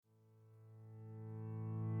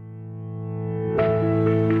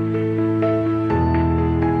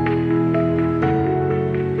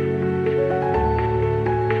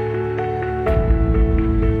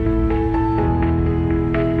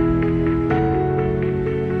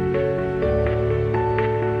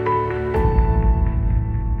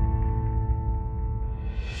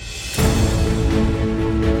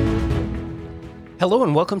Hello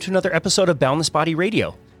and welcome to another episode of Boundless Body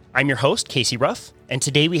Radio. I'm your host, Casey Ruff, and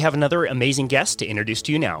today we have another amazing guest to introduce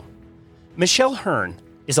to you now. Michelle Hearn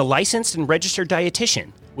is a licensed and registered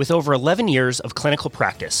dietitian with over 11 years of clinical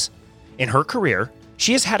practice. In her career,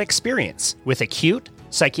 she has had experience with acute,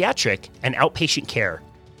 psychiatric, and outpatient care.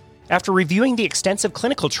 After reviewing the extensive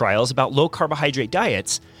clinical trials about low-carbohydrate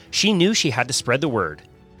diets, she knew she had to spread the word.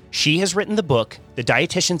 She has written the book, The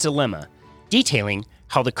Dietitian's Dilemma, detailing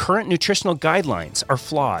how the current nutritional guidelines are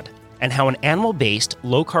flawed and how an animal-based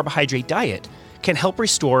low-carbohydrate diet can help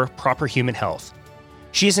restore proper human health.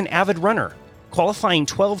 She is an avid runner, qualifying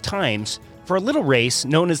 12 times for a little race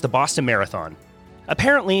known as the Boston Marathon.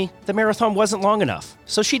 Apparently, the marathon wasn't long enough,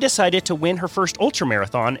 so she decided to win her first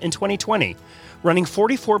ultramarathon in 2020, running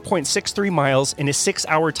 44.63 miles in a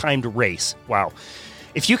 6-hour timed race. Wow.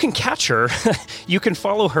 If you can catch her, you can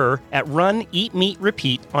follow her at Run, Eat, Meet,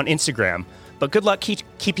 Repeat on Instagram. But good luck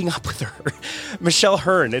keeping up with her. Michelle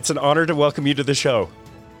Hearn, it's an honor to welcome you to the show.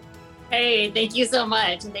 Hey, thank you so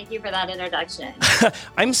much. And thank you for that introduction.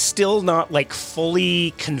 I'm still not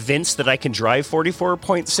fully convinced that I can drive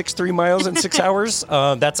 44.63 miles in 6 hours.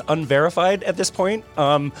 That's unverified at this point.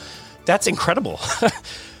 That's incredible.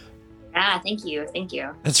 Yeah, thank you. Thank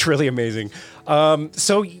you. That's really amazing.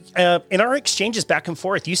 So in our exchanges back and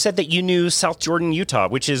forth, you said that you knew South Jordan, Utah,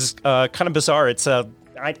 which is kind of bizarre. It's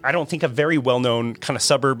I don't think a very well-known kind of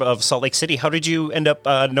suburb of Salt Lake City. How did you end up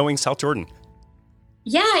knowing South Jordan?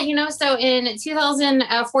 Yeah, so in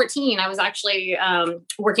 2014, I was actually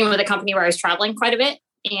working with a company where I was traveling quite a bit.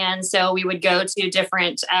 And so we would go to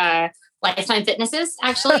different Lifetime Fitnesses,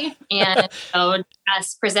 actually, and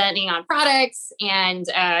us presenting on products. And,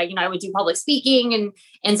 I would do public speaking.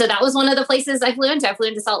 And so that was one of the places I flew into. I flew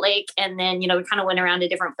into Salt Lake. And then, we kind of went around to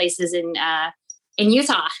different places in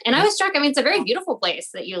Utah. And I was struck. I mean, it's a very beautiful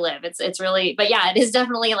place that you live. It's really, but yeah, it is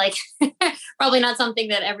definitely probably not something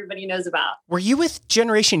that everybody knows about. Were you with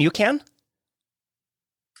Generation UCAN?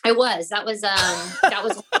 I was. That was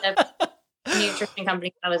one of the nutrition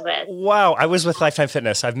companies I was with. Wow. I was with Lifetime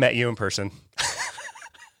Fitness. I've met you in person.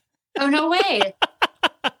 Oh, no way.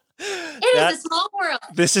 It is a small world.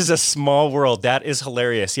 This is a small world. That is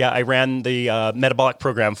hilarious. Yeah, I ran the metabolic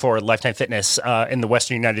program for Lifetime Fitness in the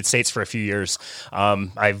Western United States for a few years.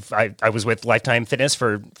 I was with Lifetime Fitness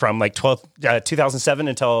from 2007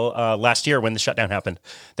 until last year when the shutdown happened.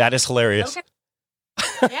 That is hilarious.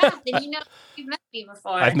 Okay. Yeah, then you've met me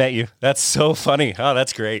before. I've met you. That's so funny. Oh,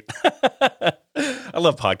 that's great. I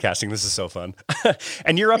love podcasting. This is so fun.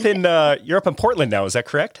 And you're up in Portland now. Is that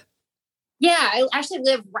correct? Yeah, I actually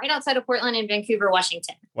live right outside of Portland in Vancouver,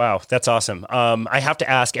 Washington. Wow, that's awesome. I have to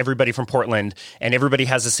ask everybody from Portland, and everybody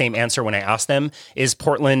has the same answer when I ask them, is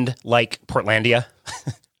Portland like Portlandia?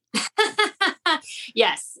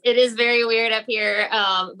 Yes, it is very weird up here.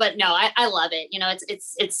 But no, I love it.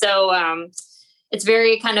 It's so... it's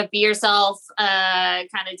very kind of be yourself,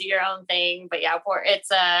 kind of do your own thing. But yeah,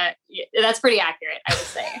 that's pretty accurate, I would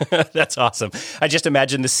say. That's awesome. I just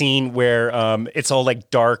imagine the scene where it's all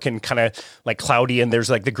dark and kind of cloudy, and there's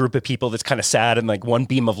the group of people that's kind of sad, and one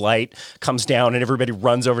beam of light comes down, and everybody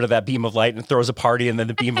runs over to that beam of light and throws a party, and then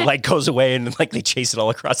the beam of light goes away, and they chase it all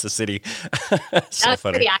across the city. So that's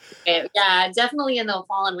funny. Pretty accurate. Yeah, definitely in the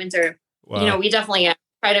fall and winter. Wow. We definitely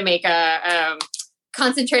try to make a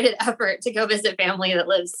concentrated effort to go visit family that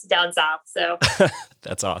lives down south. So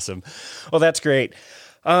that's awesome. Well, that's great.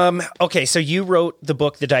 Okay, so you wrote the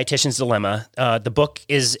book, The Dietitian's Dilemma. The book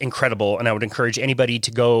is incredible, and I would encourage anybody to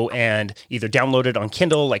go and either download it on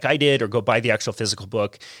Kindle like I did or go buy the actual physical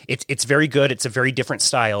book. It's very good. It's a very different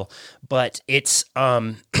style, but it's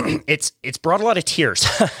brought a lot of tears.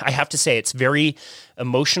 I have to say, it's very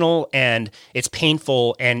emotional and it's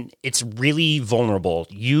painful and it's really vulnerable.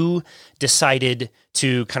 You decided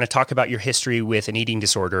to kind of talk about your history with an eating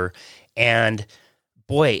disorder, and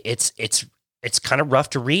boy, it's kind of rough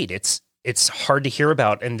to read. It's hard to hear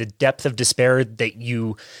about, and the depth of despair that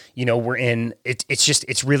you were in.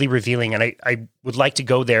 It's really revealing. And I would like to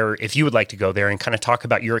go there, if you would like to go there, and kind of talk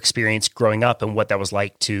about your experience growing up and what that was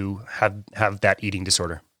like to have that eating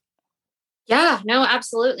disorder. Yeah, no,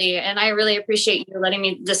 absolutely. And I really appreciate you letting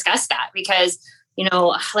me discuss that because,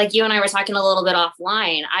 like you and I were talking a little bit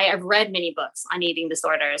offline, I have read many books on eating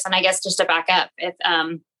disorders. And I guess just to back up, if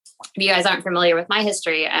you guys aren't familiar with my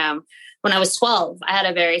history, when I was 12, I had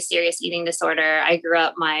a very serious eating disorder. I grew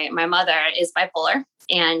up, my mother is bipolar,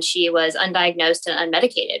 and she was undiagnosed and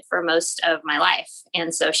unmedicated for most of my life.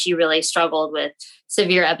 And so she really struggled with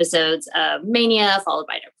severe episodes of mania followed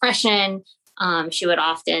by depression. She would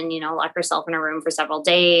often, lock herself in a room for several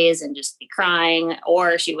days and just be crying,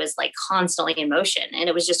 or she was constantly in motion. And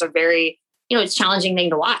it was just a very it's a challenging thing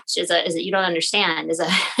to watch is that you don't understand as a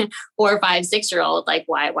 4 or 5, 6-year-old, like,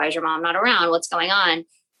 why is your mom not around? What's going on?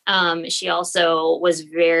 She also was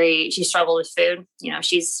she struggled with food.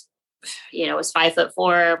 She's, was 5'4",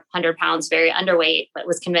 100 pounds, very underweight, but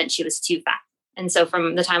was convinced she was too fat. And so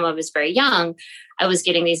from the time I was very young, I was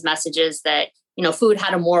getting these messages that, food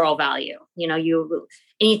had a moral value.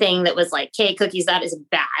 Anything that was like cake, cookies, that is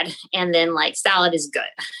bad. And then like salad is good.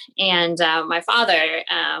 And my father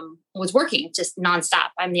was working just nonstop.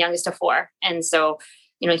 I'm the youngest of 4. And so,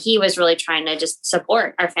 he was really trying to just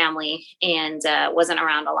support our family and wasn't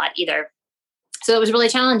around a lot either. So it was really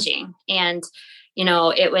challenging. And,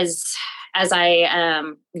 it was as I,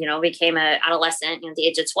 became an adolescent at the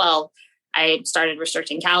age of 12, I started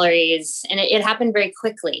restricting calories, and it happened very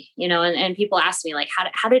quickly, and people ask me like,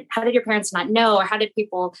 how did your parents not know? Or how did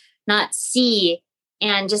people not see?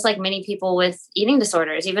 And just like many people with eating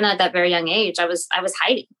disorders, even at that very young age, I was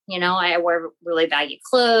hiding, I wore really baggy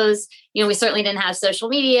clothes. We certainly didn't have social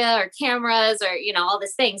media or cameras or, all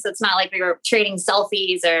these things. So it's not like we were trading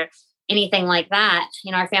selfies or anything like that.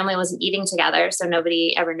 Our family wasn't eating together. So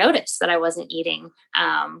nobody ever noticed that I wasn't eating.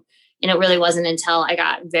 And it really wasn't until I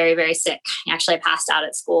got very, very sick. Actually, I passed out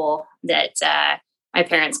at school that my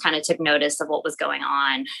parents kind of took notice of what was going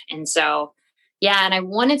on. And so, and I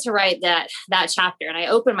wanted to write that chapter. And I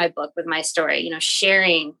opened my book with my story,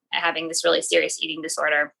 sharing having this really serious eating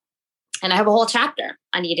disorder. And I have a whole chapter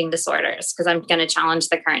on eating disorders because I'm going to challenge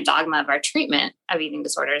the current dogma of our treatment of eating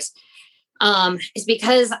disorders. Is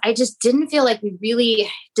because I just didn't feel like we really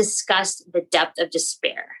discussed the depth of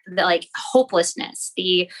despair, the like hopelessness,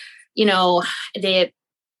 you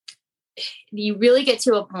really get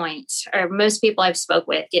to a point, or most people I've spoke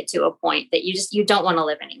with get to a point that you don't want to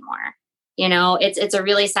live anymore. It's a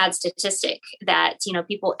really sad statistic that,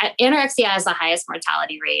 anorexia has the highest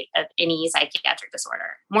mortality rate of any psychiatric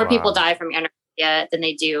disorder. More people die from anorexia than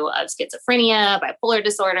they do of schizophrenia, bipolar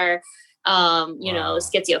disorder,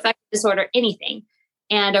 schizoaffective disorder, anything.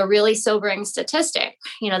 And a really sobering statistic,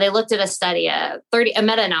 they looked at a study, a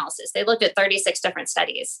meta-analysis. They looked at 36 different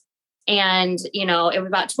studies. And, it was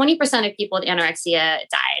about 20% of people with anorexia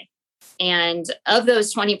died. And of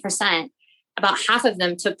those 20%, about half of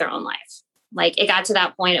them took their own life. Like it got to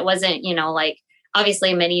that point. It wasn't,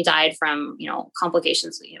 obviously many died from,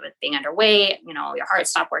 complications with being underweight, your heart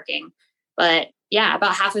stopped working. But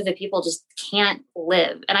about half of the people just can't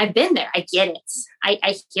live. And I've been there. I get it.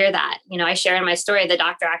 I hear that. I share in my story, the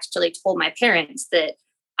doctor actually told my parents that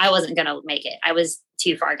I wasn't going to make it. I was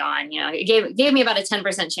too far gone. It gave me about a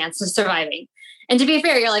 10% chance of surviving. And to be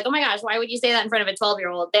fair, you're like, oh my gosh, why would you say that in front of a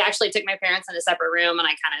 12-year-old? They actually took my parents in a separate room and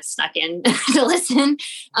I kind of snuck in to listen.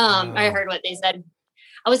 I heard what they said.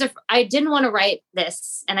 I didn't want to write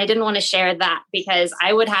this and I didn't want to share that because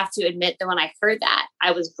I would have to admit that when I heard that,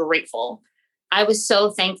 I was grateful. I was so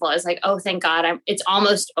thankful. I was like, oh, thank God, it's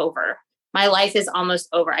almost over. My life is almost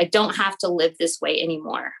over. I don't have to live this way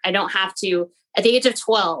anymore. I don't have to. At the age of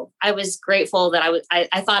 12, I was grateful that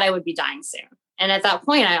I thought I would be dying soon. And at that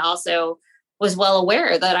point, I also was well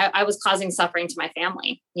aware that I was causing suffering to my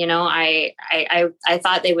family. I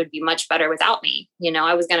thought they would be much better without me.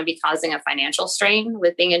 I was going to be causing a financial strain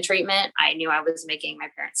with being in treatment. I knew I was making my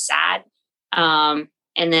parents sad. And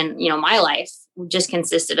then, my life just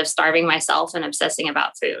consisted of starving myself and obsessing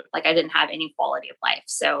about food. Like I didn't have any quality of life.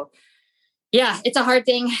 So it's a hard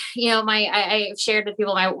thing. I shared with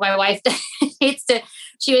people, my wife hates to,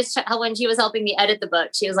 when she was helping me edit the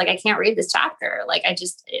book, she was like, I can't read this chapter. Like,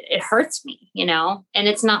 it hurts me, and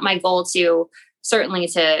it's not my goal to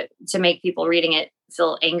make people reading it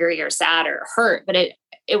feel angry or sad or hurt, but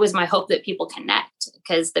it was my hope that people connect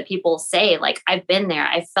because the people say like, I've been there.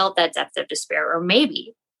 I felt that depth of despair, or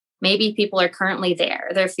maybe people are currently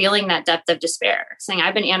there. They're feeling that depth of despair saying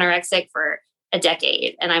I've been anorexic for a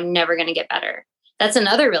decade and I'm never going to get better. That's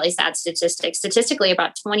another really sad statistic. Statistically,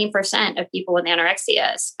 about 20% of people with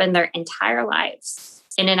anorexia spend their entire lives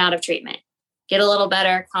in and out of treatment. Get a little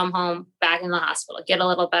better, come home, back in the hospital, get a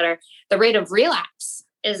little better. The rate of relapse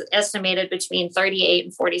is estimated between 38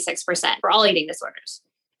 and 46% for all eating disorders.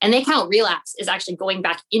 And they count relapse as actually going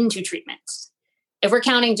back into treatment. If we're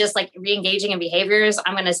counting just like re-engaging in behaviors,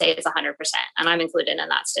 I'm going to say it's 100%. And I'm included in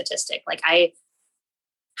that statistic.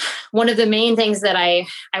 One of the main things that I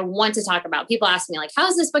want to talk about, people ask me like, how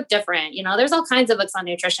is this book different? There's all kinds of books on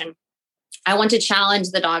nutrition. I want to challenge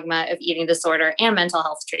the dogma of eating disorder and mental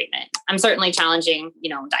health treatment. I'm certainly challenging,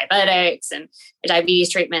 diabetics and diabetes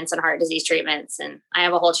treatments and heart disease treatments. And I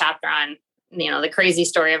have a whole chapter on, the crazy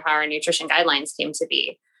story of how our nutrition guidelines came to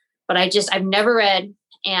be. But I've never read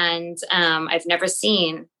and I've never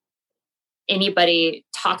seen anybody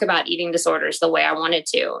talk about eating disorders the way I wanted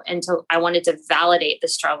to. And I wanted to validate the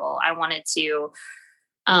struggle. I wanted to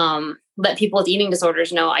let people with eating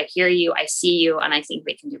disorders know I hear you, I see you, and I think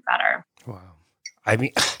we can do better. Wow. I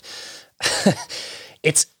mean,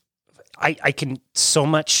 I can so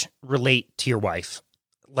much relate to your wife.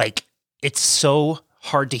 Like, it's so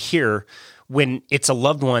hard to hear when it's a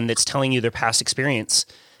loved one that's telling you their past experience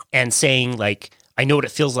and saying, like, I know what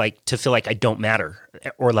it feels like to feel like I don't matter,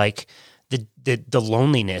 or like the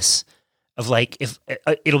loneliness of like, if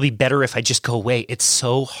it'll be better if I just go away. It's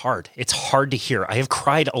so hard. It's hard to hear. I have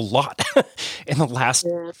cried a lot in the last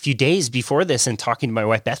few days before this, and talking to my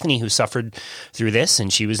wife, Bethany, who suffered through this,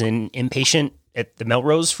 and she was inpatient at the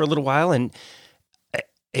Melrose for a little while. And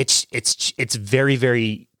it's very,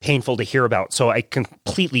 very painful to hear about. So I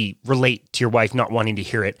completely relate to your wife not wanting to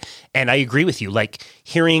hear it. And I agree with you, like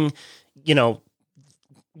hearing,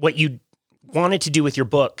 what you wanted to do with your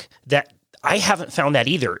book, that I haven't found that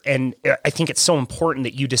either. And I think it's so important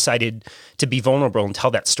that you decided to be vulnerable and tell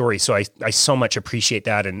that story. So I so much appreciate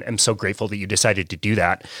that. And I'm so grateful that you decided to do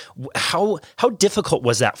that. How difficult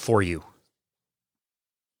was that for you?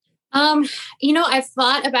 I've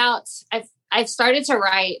thought about, I've started to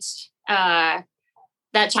write,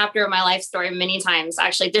 that chapter of my life story many times,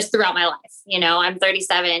 actually, just throughout my life. I'm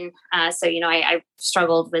 37. So, I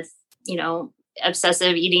struggled with,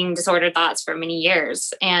 obsessive eating disorder thoughts for many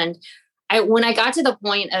years. And when I got to the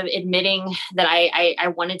point of admitting that I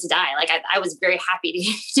wanted to die, like I was very happy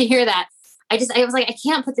to hear that. I was like, I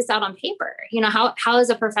can't put this out on paper. How as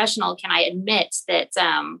a professional can I admit that,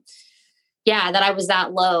 that I was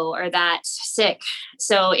that low or that sick?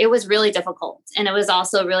 So it was really difficult. And it was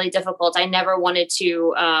also really difficult. I never wanted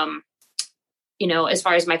to, as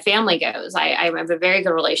far as my family goes, I have a very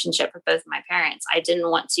good relationship with both of my parents. I didn't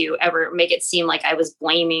want to ever make it seem like I was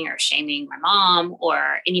blaming or shaming my mom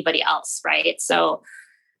or anybody else. Right. So,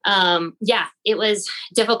 it was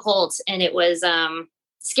difficult, and it was,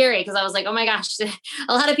 scary, because I was like, oh my gosh,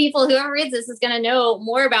 a lot of people, whoever reads this is going to know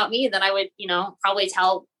more about me than I would, probably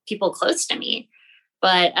tell people close to me.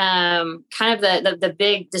 But kind of the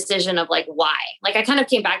big decision of like, why? Like, I kind of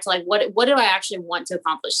came back to like, what do I actually want to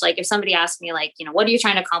accomplish? Like, if somebody asked me like, what are you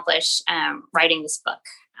trying to accomplish writing this book?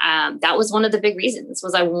 That was one of the big reasons,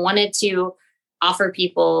 was I wanted to offer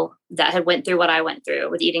people that had went through what I went through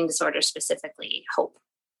with eating disorders specifically hope.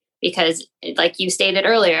 Because like you stated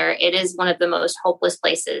earlier, it is one of the most hopeless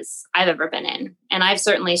places I've ever been in. And I've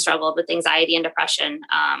certainly struggled with anxiety and depression.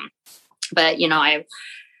 But,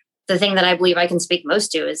 the thing that I believe I can speak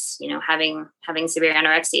most to is, having severe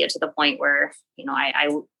anorexia to the point where,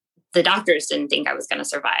 the doctors didn't think I was going to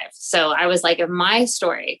survive. So I was like, if my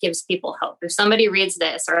story gives people hope, if somebody reads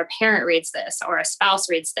this, or a parent reads this, or a spouse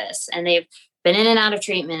reads this, and they've been in and out of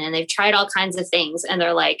treatment and they've tried all kinds of things, and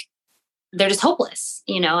they're just hopeless,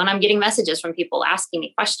 and I'm getting messages from people asking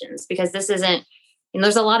me questions, because this isn't,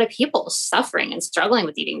 there's a lot of people suffering and struggling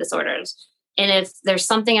with eating disorders. And if there's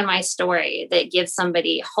something in my story that gives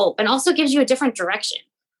somebody hope and also gives you a different direction,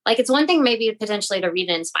 like, it's one thing maybe potentially to read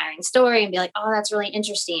an inspiring story and be like, oh, that's really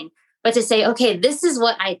interesting. But to say, okay, this is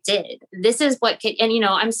what I did. This is what could, and,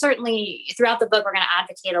 I'm certainly throughout the book, we're going to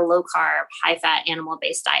advocate a low carb, high fat,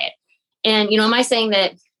 animal-based diet. And, am I saying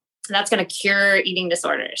that that's going to cure eating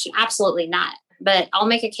disorders? Absolutely not. But I'll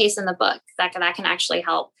make a case in the book that can actually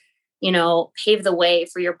help, pave the way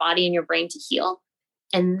for your body and your brain to heal.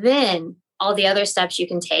 And then all the other steps you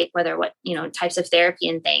can take, whether what, types of therapy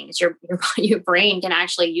and things, your brain can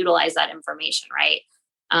actually utilize that information, right?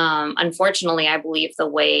 Unfortunately, I believe the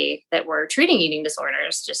way that we're treating eating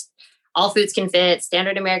disorders, just all foods can fit,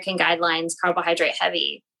 standard American guidelines, carbohydrate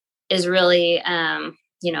heavy, is really,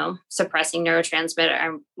 suppressing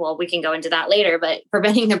neurotransmitter. Well, we can go into that later, but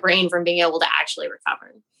preventing the brain from being able to actually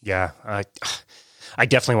recover. Yeah. I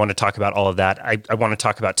definitely want to talk about all of that. I want to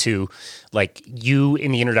talk about too, like, you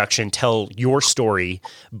in the introduction tell your story,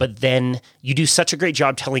 but then you do such a great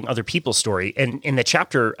job telling other people's story. And in the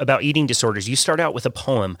chapter about eating disorders, you start out with a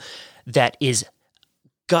poem that is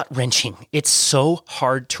gut-wrenching. It's so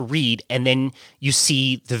hard to read. And then you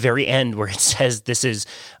see the very end where it says this is,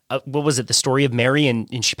 what was it? The story of Mary,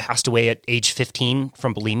 and she passed away at age 15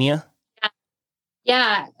 from bulimia.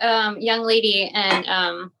 Yeah. Young lady.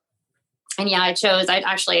 And yeah, I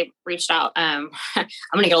actually reached out. I'm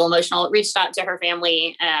going to get a little emotional. Reached out to her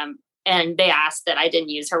family, and they asked that I didn't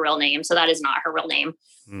use her real name. So that is not her real name,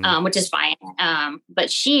 which is fine. But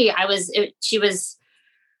she was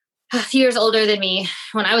a few years older than me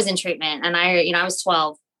when I was in treatment, and I was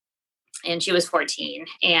 12 and she was 14,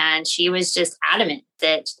 and she was just adamant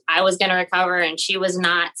that I was going to recover, and she was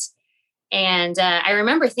not And I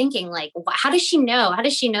remember thinking, like, how does she know? How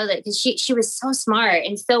does she know that? Because she was so smart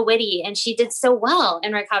and so witty, and she did so well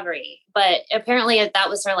in recovery. But apparently that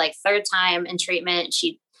was her like third time in treatment.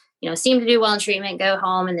 She, seemed to do well in treatment, go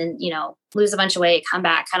home, and then, lose a bunch of weight, come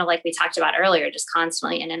back, kind of like we talked about earlier, just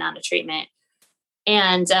constantly in and out of treatment.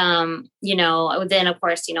 And, then of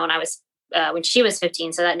course, when I was, when she was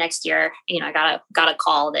 15, so that next year, I got a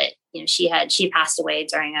call that, she passed away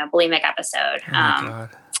during a bulimic episode. Oh my God.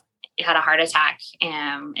 Had a heart attack.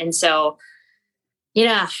 And so,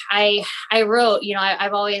 I wrote,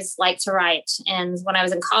 I've always liked to write. And when I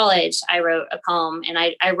was in college, I wrote a poem, and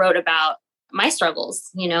I wrote about my struggles.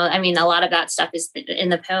 A lot of that stuff is in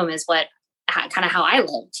the poem is kind of how I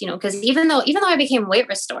lived, because even though I became weight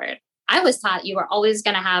restored, I was taught you were always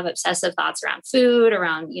going to have obsessive thoughts around food,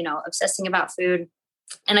 around, obsessing about food.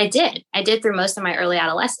 And I did through most of my early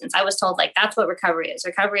adolescence. I was told, like, that's what recovery is.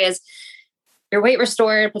 Recovery is your weight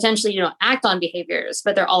restored. Potentially you don't act on behaviors,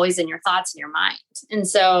 but they're always in your thoughts and your mind. And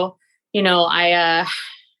so, I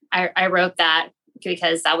wrote that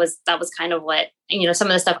because that was kind of what, some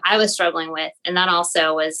of the stuff I was struggling with. And that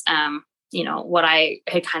also was, what I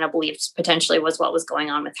had kind of believed potentially was what was going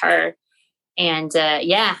on with her. And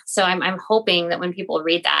so I'm hoping that when people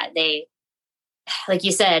read that, they, like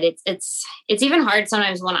you said, it's even hard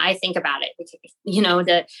sometimes when I think about it,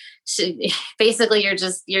 basically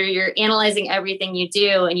you're analyzing everything you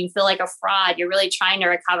do, and you feel like a fraud. You're really trying to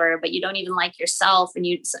recover, but you don't even like yourself.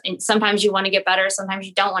 And sometimes you want to get better. Sometimes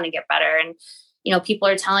you don't want to get better. And, people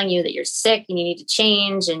are telling you that you're sick and you need to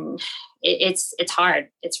change. And it's hard.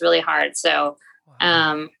 It's really hard. So,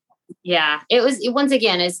 it was, once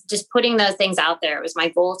again, is just putting those things out there. It was my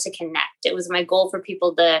goal to connect. It was my goal for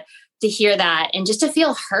people to hear that and just to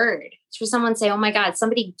feel heard, for someone to say, oh my God,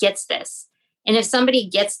 somebody gets this. And if somebody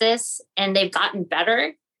gets this and they've gotten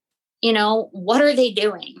better, what are they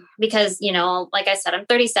doing? Because, like I said, I'm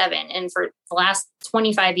 37, and for the last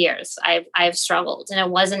 25 years, I've struggled. And it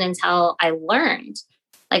wasn't until I learned,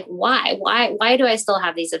 like, why do I still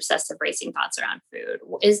have these obsessive racing thoughts around food?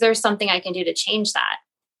 Is there something I can do to change that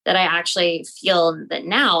I actually feel that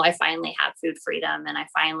now I finally have food freedom, and I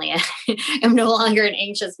finally am no longer an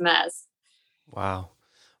anxious mess. Wow.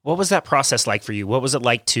 What was that process like for you? What was it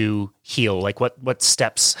like to heal? Like what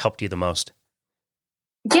steps helped you the most?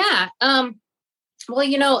 Yeah.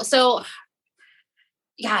 Well, so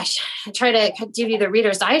gosh, I try to give you the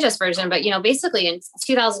Reader's Digest version, but, basically in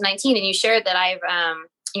 2019, and you shared that I've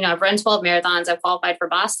run 12 marathons, I've qualified for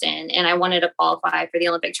Boston, and I wanted to qualify for the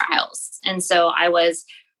Olympic trials. And so I was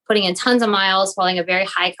putting in tons of miles, following a very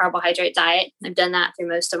high carbohydrate diet. I've done that through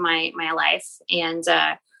most of my life. And,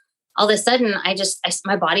 all of a sudden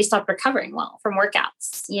my body stopped recovering well from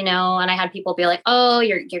workouts, and I had people be like, oh,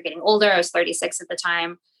 you're getting older. I was 36 at the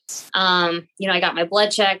time. I got my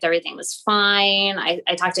blood checked. Everything was fine. I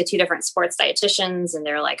talked to 2 different sports dietitians, and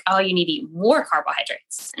they're like, oh, you need to eat more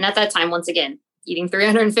carbohydrates. And at that time, once again, eating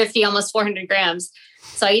 350, almost 400 grams.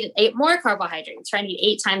 So I ate more carbohydrates, trying to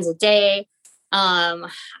eat 8 times a day. My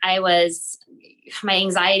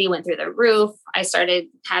anxiety went through the roof. I started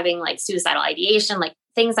having like suicidal ideation, like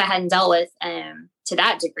things I hadn't dealt with to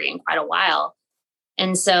that degree in quite a while.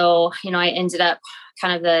 And so, I ended up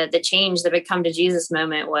kind of the change, the big come to Jesus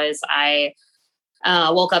moment was I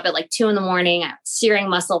woke up at like 2 a.m. I had searing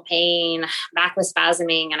muscle pain, back was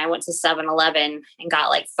spasming, and I went to 7-Eleven and got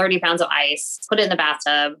like 30 pounds of ice, put it in the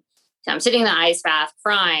bathtub. So I'm sitting in the ice bath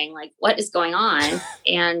crying, like, what is going on?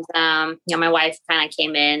 And, my wife kind of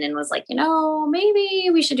came in and was like, maybe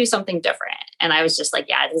we should do something different. And I was just like,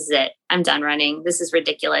 yeah, this is it. I'm done running. This is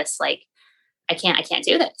ridiculous. Like, I can't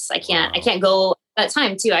do this. I can't go that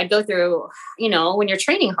time too. I'd go through, when you're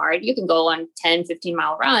training hard, you can go on 10, 15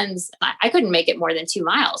 mile runs. I couldn't make it more than 2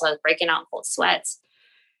 miles. I was breaking out in cold sweats.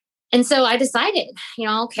 And so I decided,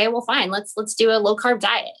 okay, well, fine, let's do a low carb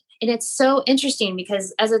diet. And it's so interesting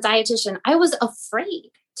because as a dietitian, I was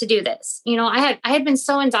afraid to do this. I had been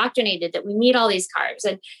so indoctrinated that we need all these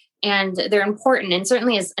carbs and they're important. And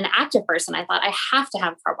certainly as an active person, I thought I have to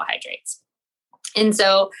have carbohydrates. And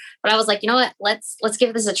so, but I was like, you know what, let's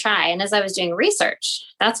give this a try. And as I was doing research,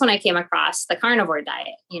 that's when I came across the carnivore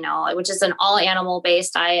diet, which is an all animal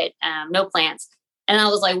based diet, no plants. And I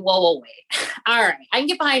was like, whoa, wait. All right. I can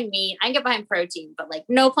get behind meat. I can get behind protein, but like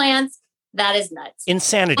no plants. That is nuts.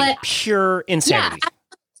 Insanity, pure insanity. Yeah,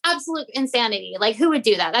 absolute insanity. Like, who would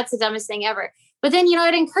do that? That's the dumbest thing ever. But then,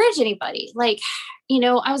 I'd encourage anybody. Like,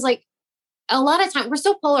 I was like, a lot of times we're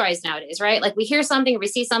so polarized nowadays, right? Like we hear something, we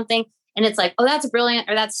see something, and it's like, oh, that's brilliant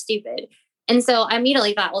or that's stupid. And so I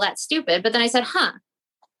immediately thought, well, that's stupid. But then I said,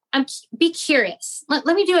 be curious. Let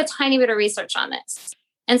me do a tiny bit of research on this.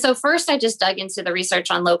 And so first I just dug into the research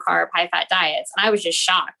on low carb, high fat diets. And I was just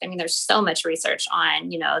shocked. I mean, there's so much research on,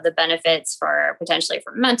 the benefits for potentially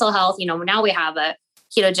for mental health. Now we have a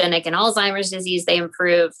ketogenic and Alzheimer's disease, they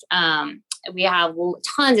improved. We have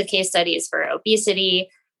tons of case studies for obesity,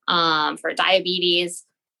 for diabetes.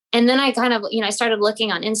 And then I kind of, I started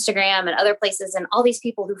looking on Instagram and other places, and all these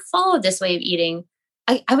people who followed this way of eating,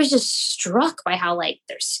 I was just struck by how like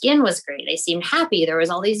their skin was great. They seemed happy. There was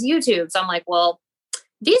all these YouTubes. I'm like, well,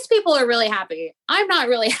 these people are really happy. I'm not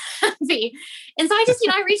really happy. And so I just,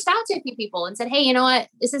 I reached out to a few people and said, hey, you know what?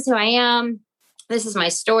 This is who I am. This is my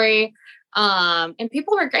story. And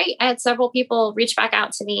people were great. I had several people reach back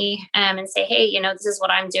out to me and say, hey, this is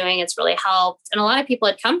what I'm doing. It's really helped. And a lot of people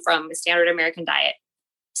had come from the standard American diet.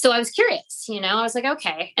 So I was curious, I was like,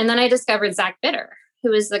 okay. And then I discovered Zach Bitter,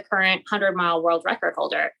 who is the current 100-mile world record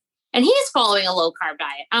holder. And he's following a low carb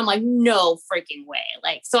diet. I'm like, no freaking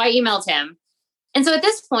way. So I emailed him. And so at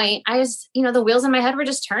this point, I was, the wheels in my head were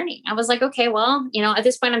just turning. I was like, okay, well, at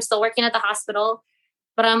this point, I'm still working at the hospital.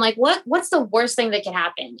 But I'm like, what's the worst thing that could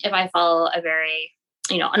happen if I follow a very,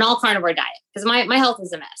 an all carnivore diet? Because my health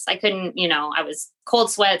was a mess. I couldn't, I was cold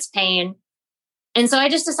sweats, pain. And so I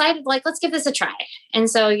just decided, let's give this a try. And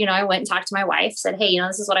so, I went and talked to my wife, said, hey,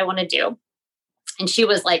 this is what I want to do. And she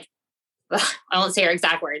was like, I won't say her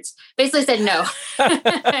exact words, basically said no.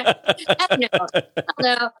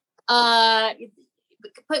 No.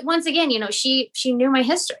 But once again, she knew my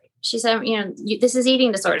history. She said, this is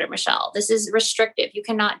eating disorder, Michelle. This is restrictive. You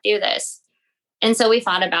cannot do this. And so we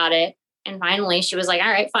thought about it. And finally she was like,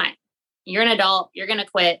 all right, fine. You're an adult. You're going to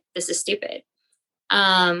quit. This is stupid.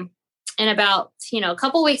 And about, a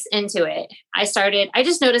couple weeks into it, I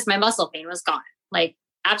just noticed my muscle pain was gone,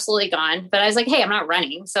 absolutely gone. But I was like, hey, I'm not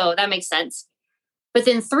running. So that makes sense. But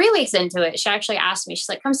then 3 weeks into it, she actually asked me, she's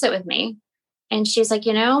like, come sit with me. And she's like,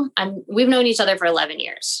 we've known each other for 11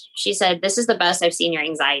 years. She said, this is the best I've seen your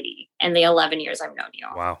anxiety in the 11 years I've known you.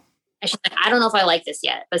 Wow. And she's like, I don't know if I like this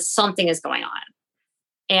yet, but something is going on.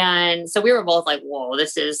 And so we were both like, whoa,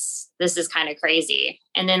 this is kind of crazy.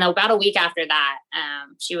 And then about a week after that,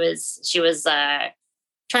 she was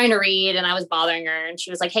trying to read and I was bothering her. And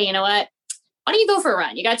she was like, hey, you know what? Why don't you go for a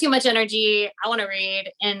run? You got too much energy. I want to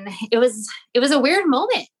read. And it was a weird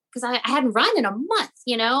moment. Because I hadn't run in a month,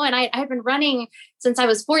 and I had been running since I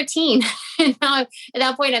was 14. And now at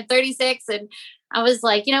that point, I'm 36. And I was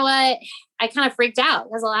like, you know what? I kind of freaked out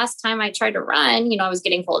because the last time I tried to run, I was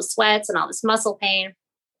getting cold sweats and all this muscle pain.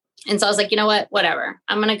 And so I was like, you know what? Whatever.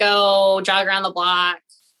 I'm going to go jog around the block.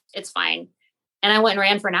 It's fine. And I went and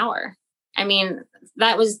ran for an hour. I mean,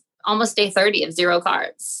 that was almost day 30 of 0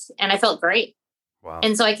 carbs. And I felt great. Wow.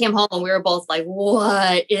 And so I came home and we were both like,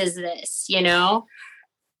 what is this?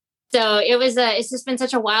 So it's just been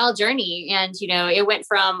such a wild journey. And, it went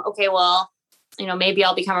from, okay, well, maybe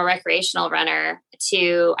I'll become a recreational runner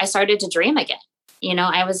to I started to dream again.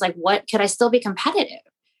 I was like, what could I still be competitive?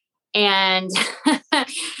 And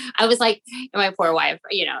I was like, my poor wife,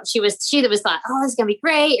 she thought, oh, this is going to be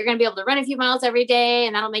great. You're going to be able to run a few miles every day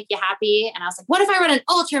and that'll make you happy. And I was like, what if I run an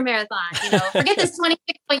ultra marathon? Forget this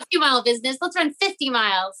 26.2 mile business. Let's run 50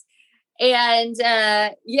 miles. And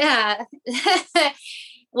yeah.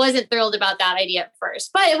 Wasn't thrilled about that idea at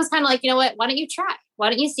first, but it was kind of like, you know what, why don't you try? Why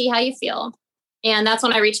don't you see how you feel? And that's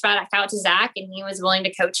when I reached back out to Zach and he was willing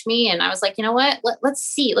to coach me. And I was like, you know what, let's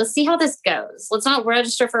see how this goes. Let's not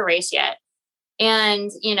register for a race yet. And,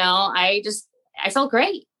 I felt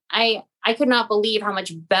great. I could not believe how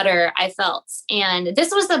much better I felt. And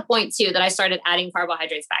this was the point too, that I started adding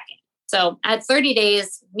carbohydrates back in. So I had 30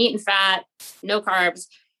 days, meat and fat, no carbs.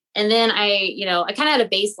 And then I kind of had a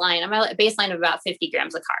baseline. I'm at a baseline of about 50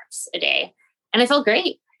 grams of carbs a day. And I felt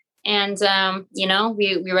great. And,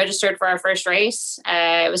 we registered for our first race.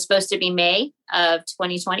 It was supposed to be May of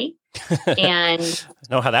 2020. And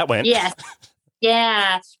I know how that went. Yes.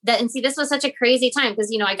 Yeah. This was such a crazy time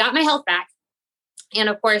because, I got my health back. And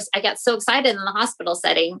of course, I got so excited in the hospital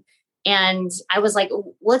setting. And I was like,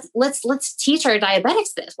 let's teach our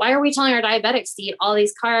diabetics this. Why are we telling our diabetics to eat all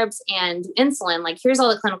these carbs and insulin? Here's all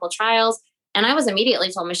the clinical trials. And I was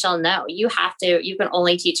immediately told, Michelle, no, you can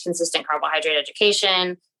only teach consistent carbohydrate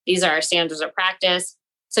education. These are our standards of practice.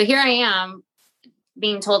 So here I am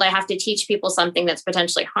being told I have to teach people something that's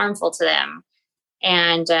potentially harmful to them.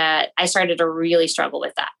 And I started to really struggle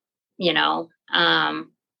with that,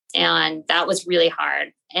 and that was really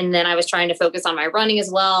hard. And then I was trying to focus on my running as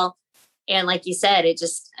well. And like you said,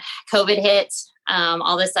 COVID hit.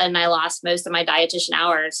 All of a sudden I lost most of my dietitian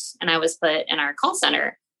hours and I was put in our call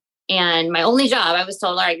center. And my only job, I was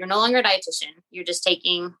told, all right, you're no longer a dietitian. You're just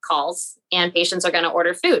taking calls and patients are going to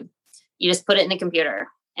order food. You just put it in the computer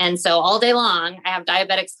And so all day long, I have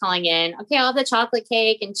diabetics calling in. Okay, I'll have the chocolate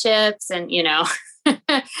cake and chips. And,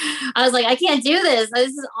 I was like, I can't do this. This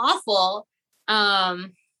is awful.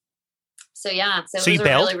 So yeah. So it was you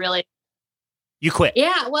bailed? really, really. You quit?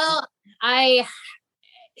 Yeah. Well, I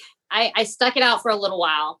stuck it out for a little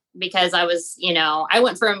while because I was, I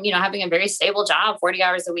went from, having a very stable job, 40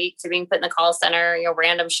 hours a week, to being put in the call center,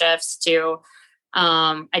 random shifts, to,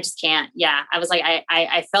 I just can't. Yeah. I was like,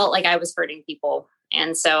 I felt like I was hurting people.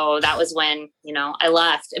 And so that was when, I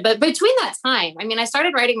left. But between that time, I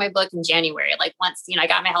started writing my book in January. Like once, I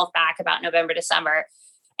got my health back about November, December.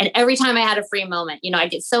 And every time I had a free moment, I'd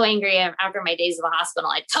get so angry after my days of the hospital.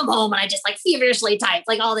 I'd come home and I just like feverishly type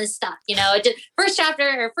like all this stuff, first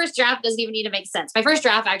draft doesn't even need to make sense. My first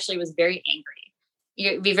draft actually was very angry.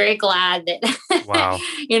 You'd be very glad that, wow.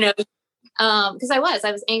 Because I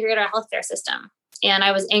was angry at our healthcare system. And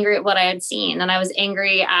I was angry at what I had seen. And I was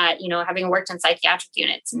angry at, having worked in psychiatric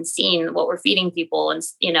units and seeing what we're feeding people and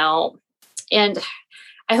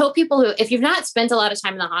I hope people who, if you've not spent a lot of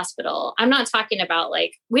time in the hospital, I'm not talking about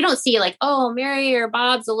like, we don't see like, oh, Mary or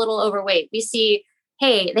Bob's a little overweight. We see,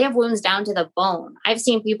 hey, they have wounds down to the bone. I've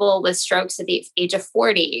seen people with strokes at the age of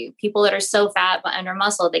 40, people that are so fat but under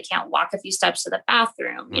muscle, they can't walk a few steps to the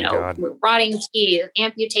bathroom, rotting teeth,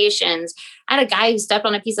 amputations. I had a guy who stepped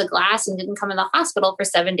on a piece of glass and didn't come in the hospital for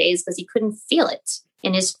 7 days because he couldn't feel it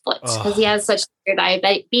in his foot because he has such severe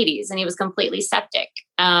diabetes and he was completely septic.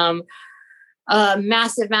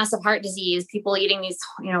 Massive heart disease, people eating these,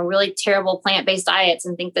 really terrible plant-based diets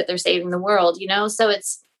and think that they're saving the world, so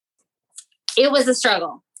it was a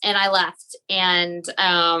struggle and I left and,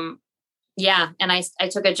 and I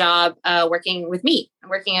took a job, working with meat,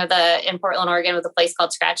 in Portland, Oregon with a place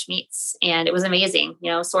called Scratch Meats. And it was amazing,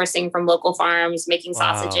 sourcing from local farms, making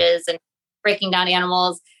sausages and breaking down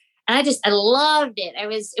animals. And I loved it. It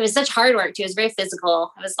was such hard work too. It was very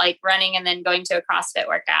physical. It was like running and then going to a CrossFit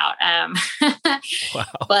workout. Wow.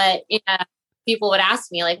 But people would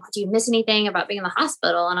ask me like, do you miss anything about being in the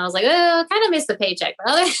hospital? And I was like, oh, I kind of miss the paycheck.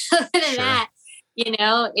 But other than that,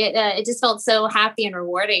 it just felt so happy and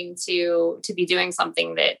rewarding to be doing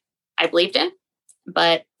something that I believed in.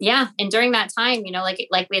 But yeah. And during that time,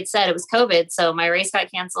 like we had said, it was COVID. So my race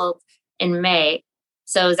got canceled in May.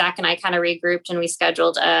 So Zach and I kind of regrouped and we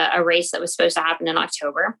scheduled a race that was supposed to happen in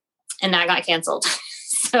October and that got canceled.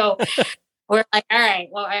 So we're like, all right,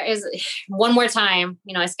 well, one more time,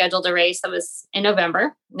 I scheduled a race that was in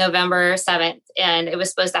November 7th, and it was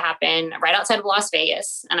supposed to happen right outside of Las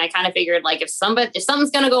Vegas. And I kind of figured like, if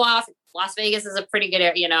something's going to go off, Las Vegas is a pretty good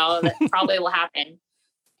area, that probably will happen.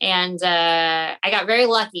 And I got very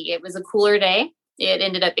lucky. It was a cooler day. It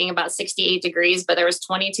ended up being about 68 degrees, but there was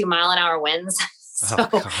 22-mile-an-hour winds. So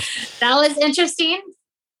that was interesting.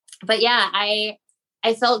 But yeah, I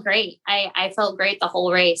felt great. I felt great the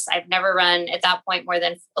whole race. I've never run at that point more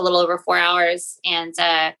than a little over 4 hours and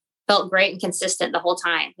felt great and consistent the whole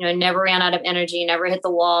time. Never ran out of energy, never hit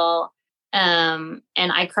the wall. And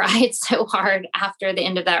I cried so hard after the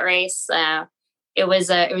end of that race. It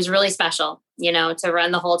was really special, to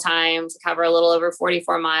run the whole time, to cover a little over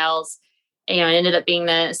 44 miles. It ended up being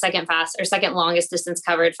the second longest distance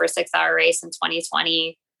covered for a 6-hour race in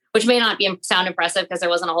 2020, which may not sound impressive because there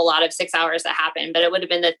wasn't a whole lot of 6 hours that happened, but it would have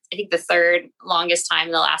been the third longest time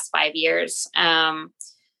in the last 5 years.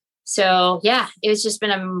 So yeah, it was just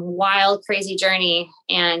been a wild, crazy journey.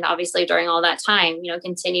 And obviously during all that time,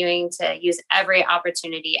 continuing to use every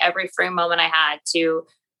opportunity, every free moment I had to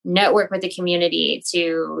network with the community,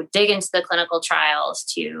 to dig into the clinical trials,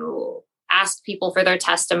 to ask people for their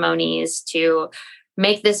testimonies, to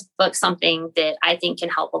make this book something that I think can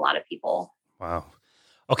help a lot of people. Wow.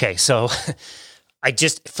 Okay. So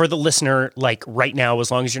for the listener, like right now,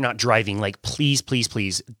 as long as you're not driving, like please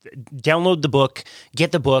download the book,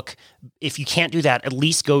 get the book. If you can't do that, at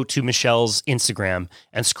least go to Michelle's Instagram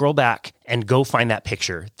and scroll back and go find that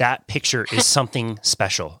picture. That picture is something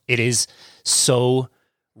special. It is so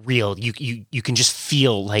real. You can just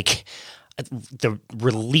feel like the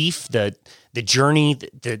relief, the journey,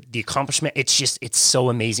 the accomplishment. It's so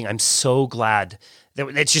amazing. I'm so glad that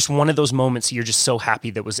it's just one of those moments that you're just so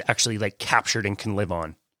happy that was actually like captured and can live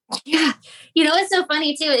on. Yeah. What's so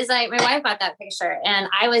funny too is my wife got that picture and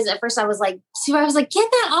at first I was like, get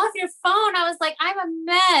that off your phone. I was like, I'm a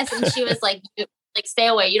mess. And she was like, stay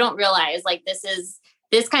away. You don't realize like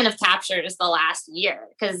this kind of captures the last year.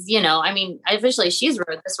 Cause officially she's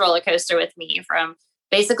rode this roller coaster with me from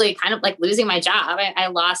basically kind of like losing my job. I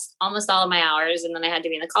lost almost all of my hours and then I had to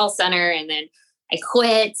be in the call center and then I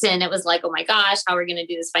quit and it was like, oh my gosh, how are we going to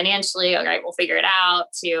do this financially? All right, we'll figure it out.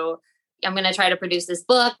 I'm going to try to produce this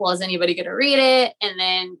book. Well, is anybody going to read it? And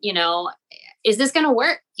then, is this going to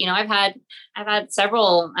work? I've had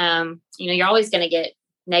several, you're always going to get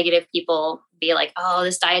negative people be like, oh,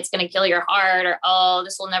 this diet's going to kill your heart, or, oh,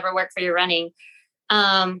 this will never work for your running.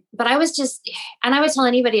 But I was and I would tell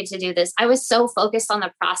anybody to do this. I was so focused on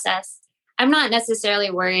the process. I'm not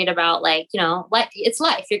necessarily worried about it's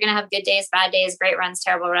life. You're going to have good days, bad days, great runs,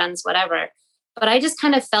 terrible runs, whatever. But I just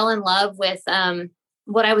kind of fell in love with,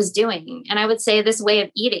 what I was doing. And I would say this way of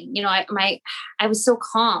eating, I was so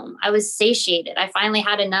calm. I was satiated. I finally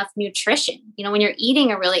had enough nutrition. When you're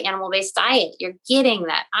eating a really animal-based diet, you're getting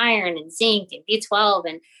that iron and zinc and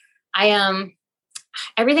B12. And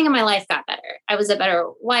everything in my life got better. I was a better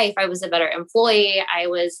wife. I was a better employee.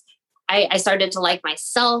 I started to like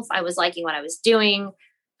myself. I was liking what I was doing.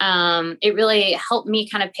 It really helped me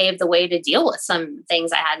kind of pave the way to deal with some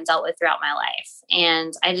things I hadn't dealt with throughout my life.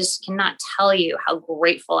 And I just cannot tell you how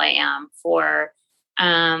grateful I am for,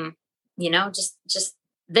 just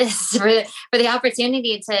this, for the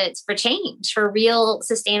opportunity for change, for real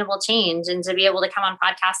sustainable change, and to be able to come on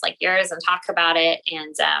podcasts like yours and talk about it.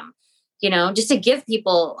 And, just to give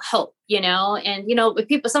people hope,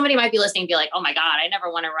 if somebody might be listening and be like, oh my God, I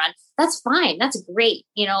never want to run. That's fine. That's great.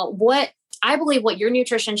 I believe what your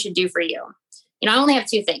nutrition should do for you. I only have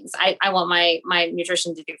two things I want my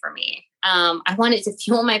nutrition to do for me. I want it to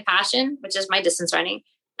fuel my passion, which is my distance running,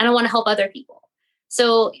 and I want to help other people.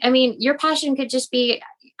 So, your passion could just be,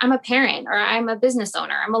 I'm a parent, or I'm a business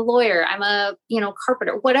owner, I'm a lawyer, I'm a,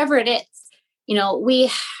 carpenter, whatever it is.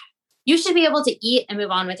 You should be able to eat and move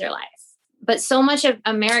on with your life. But so much of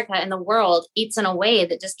America and the world eats in a way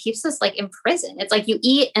that just keeps us in prison. It's like you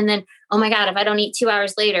eat and then, oh my God, if I don't eat 2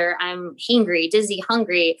 hours later, I'm hangry, dizzy,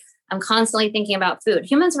 hungry. I'm constantly thinking about food.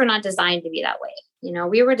 Humans were not designed to be that way.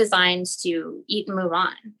 We were designed to eat and move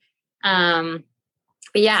on.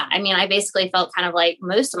 But yeah, I basically felt kind of like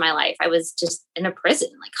most of my life, I was just in a prison,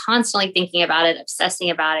 constantly thinking about it, obsessing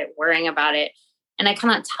about it, worrying about it. And I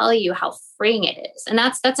cannot tell you how freeing it is. And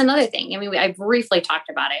that's another thing. I briefly talked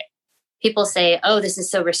about it. People say, oh, this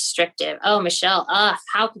is so restrictive. Oh, Michelle,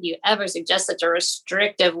 how could you ever suggest such a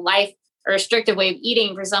restrictive life or restrictive way of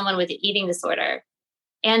eating for someone with an eating disorder?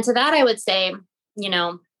 And to that, I would say,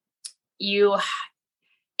 you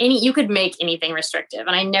could make anything restrictive.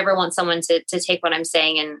 And I never want someone to take what I'm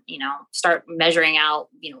saying and, start measuring out,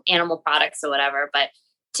 animal products or whatever. But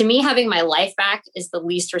to me, having my life back is the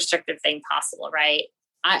least restrictive thing possible, right?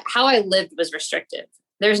 How I lived was restrictive.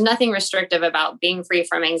 There's nothing restrictive about being free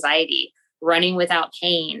from anxiety, running without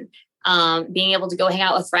pain, being able to go hang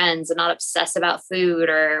out with friends and not obsess about food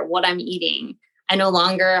or what I'm eating. I no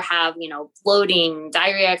longer have, bloating,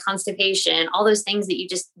 diarrhea, constipation, all those things that you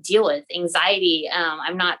just deal with, anxiety.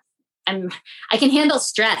 I can handle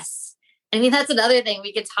stress. That's another thing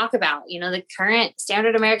we could talk about, the current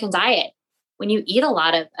standard American diet. When you eat a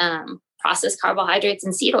lot of processed carbohydrates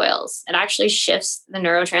and seed oils, it actually shifts the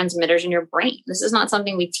neurotransmitters in your brain. This is not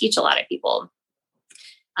something we teach a lot of people.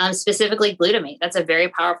 Specifically glutamate. That's a very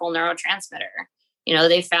powerful neurotransmitter.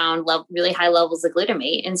 They found really high levels of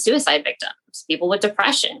glutamate in suicide victims, people with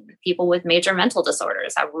depression, people with major mental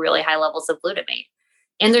disorders have really high levels of glutamate.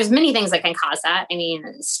 And there's many things that can cause that.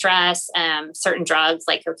 Stress, certain drugs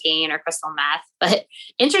like cocaine or crystal meth. But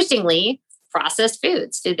interestingly, processed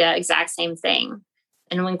foods do the exact same thing.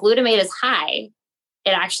 And when glutamate is high,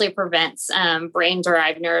 it actually prevents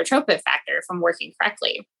brain-derived neurotrophic factor from working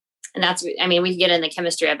correctly. And that's, we can get in the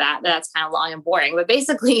chemistry of that, but that's kind of long and boring. But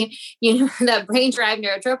basically, that brain-derived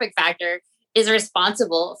neurotrophic factor is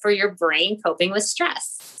responsible for your brain coping with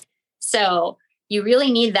stress. So you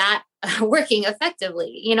really need that working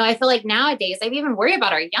effectively. I feel like nowadays, I even worry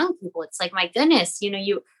about our young people. It's like, my goodness,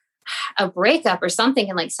 a breakup or something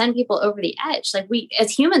can send people over the edge. We,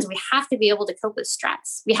 as humans, we have to be able to cope with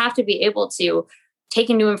stress. We have to be able to take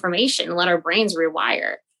in new information and let our brains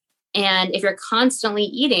rewire. And if you're constantly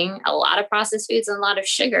eating a lot of processed foods and a lot of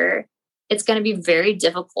sugar, it's going to be very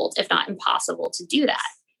difficult, if not impossible, to do that.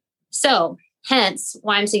 So hence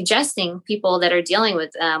why I'm suggesting people that are dealing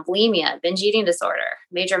with bulimia, binge eating disorder,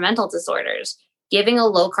 major mental disorders, giving a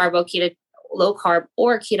low carb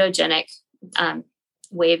or ketogenic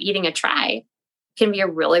way of eating a try can be a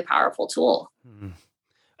really powerful tool.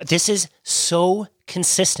 This is so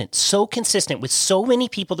consistent with so many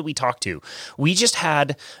people that we talk to. We just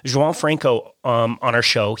had João Franco on our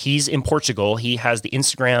show. He's in Portugal. He has the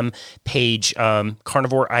Instagram page,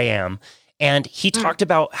 Carnivore I Am. And he talked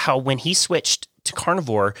about how when he switched to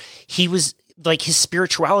carnivore, he was like his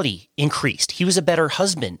spirituality increased. He was a better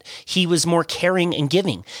husband. He was more caring and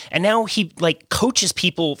giving. And now he like coaches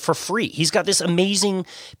people for free. He's got this amazing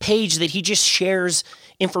page that he just shares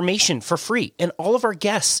information for free. And all of our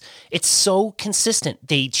guests, it's so consistent.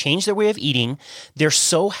 They change their way of eating. They're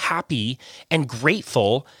so happy and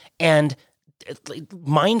grateful and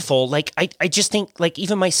mindful. Like I just think like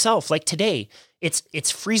even myself, like today,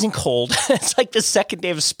 it's freezing cold. It's like the second day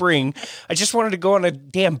of spring. I just wanted to go on a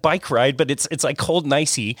damn bike ride, but it's like cold and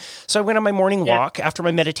icy. So I went on my morning walk after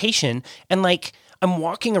my meditation, and like I'm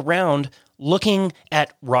walking around looking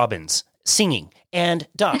at robins singing and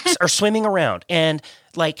ducks are swimming around, and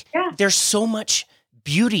like there's so much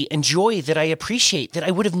beauty and joy that I appreciate that I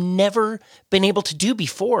would have never been able to do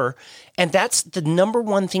before. And that's the number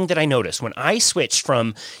one thing that I noticed when I switched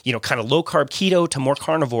from, kind of low carb keto to more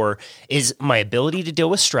carnivore is my ability to deal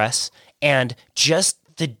with stress and just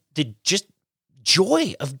the just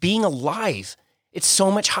joy of being alive. It's so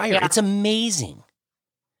much higher. Yeah. It's amazing.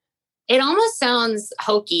 It almost sounds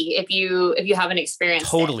hokey if you haven't experienced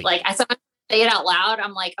totally. It. Like I sometimes say it out loud.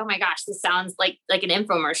 I'm like, oh my gosh, this sounds like an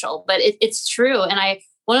infomercial, but it's true. And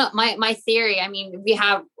my theory, I mean, we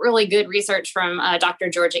have really good research from Dr.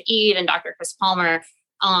 Georgia Ede and Dr. Chris Palmer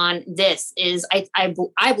on this is I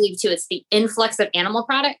believe too, it's the influx of animal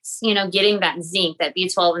products, getting that zinc, that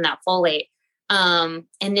B12 and that folate. And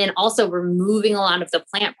then also removing a lot of the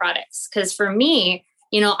plant products. Cause for me,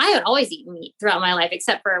 I had always eaten meat throughout my life,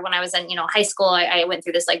 except for when I was in, high school, I went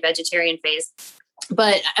through this like vegetarian phase.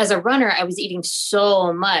 But as a runner, I was eating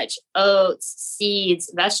so much oats,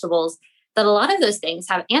 seeds, vegetables, that a lot of those things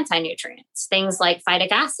have anti-nutrients, things like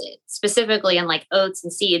phytic acid, specifically in like oats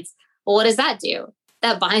and seeds. Well, what does that do?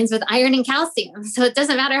 That binds with iron and calcium. So it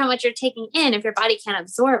doesn't matter how much you're taking in if your body can't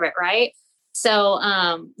absorb it, right? So,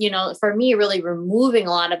 for me, really removing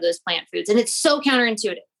a lot of those plant foods. And it's so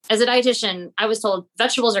counterintuitive. As a dietitian, I was told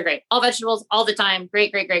vegetables are great. All vegetables, all the time.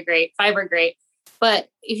 Great, great, great, great. Fiber, great. But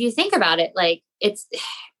if you think about it, like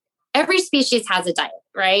every species has a diet,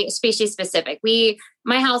 right? Species specific.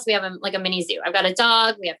 My house, we have a mini zoo. I've got a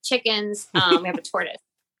dog. We have chickens. We have a tortoise.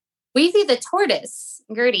 We feed the tortoise,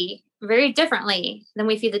 Gertie, very differently than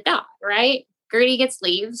we feed the dog, right? Gertie gets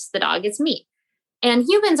leaves. The dog gets meat. And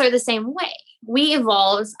humans are the same way. We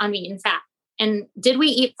evolved on meat and fat. And did we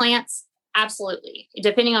eat plants? Absolutely.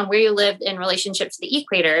 Depending on where you lived in relationship to the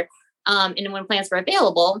equator, and when plants were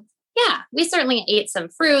available, yeah, we certainly ate some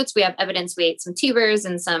fruits. We have evidence we ate some tubers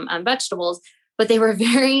and some vegetables, but they were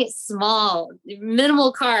very small,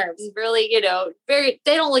 minimal carbs, really,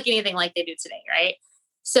 they don't look anything like they do today, right?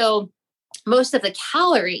 So most of the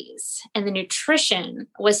calories and the nutrition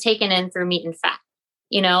was taken in through meat and fat,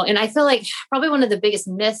 and I feel like probably one of the biggest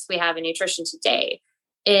myths we have in nutrition today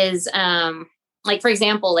is, for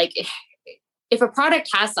example, if a product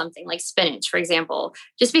has something like spinach, for example,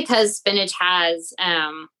 just because spinach has,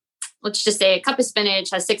 let's just say a cup of spinach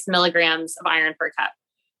has 6 milligrams of iron per cup.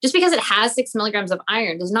 Just because it has 6 milligrams of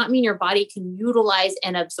iron does not mean your body can utilize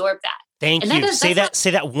and absorb that. Thank you. Say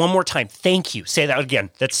that one more time. Thank you. Say that again.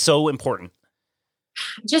 That's so important.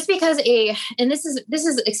 Just because and this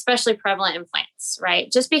is especially prevalent in plants,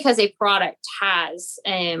 right? Just because a product has,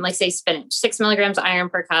 like say spinach, 6 milligrams of iron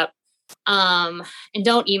per cup. And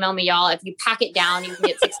don't email me, y'all. If you pack it down, you can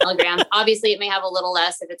get 6 milligrams. Obviously, it may have a little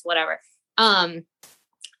less if it's whatever.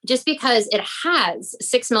 Just because it has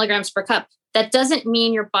 6 milligrams per cup, that doesn't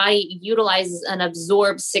mean your body utilizes and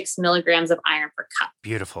absorbs 6 milligrams of iron per cup.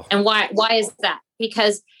 Beautiful. And why is that?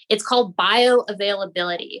 Because it's called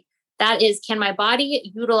bioavailability. That is, can my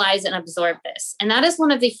body utilize and absorb this? And that is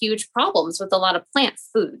one of the huge problems with a lot of plant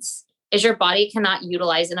foods, is your body cannot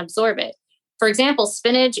utilize and absorb it. For example,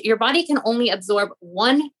 spinach, your body can only absorb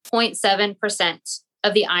 1.7%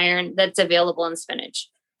 of the iron that's available in spinach.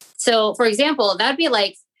 So, for example, that'd be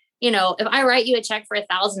like, if I write you a check for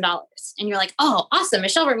 $1,000 and you're like, oh, awesome,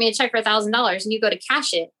 Michelle wrote me a check for $1,000, and you go to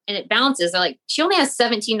cash it and it bounces, they're like, she only has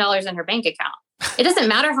 $17 in her bank account. It doesn't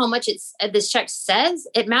matter how much this check says.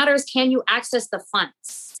 It matters, can you access the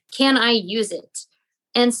funds? Can I use it?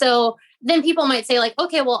 And so then people might say like,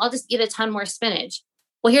 okay, well, I'll just eat a ton more spinach.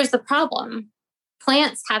 Well, here's the problem.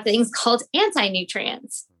 Plants have things called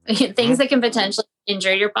anti-nutrients, things that can potentially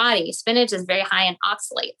injure your body. Spinach is very high in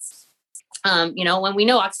oxalates. When we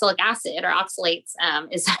know oxalic acid or oxalates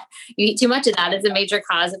is you eat too much of that is a major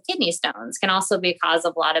cause of kidney stones, can also be a cause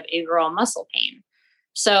of a lot of overall muscle pain.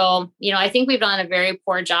 So, I think we've done a very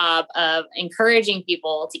poor job of encouraging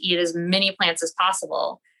people to eat as many plants as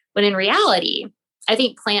possible. But in reality, I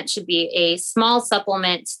think plants should be a small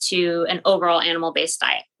supplement to an overall animal-based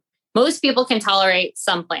diet. Most people can tolerate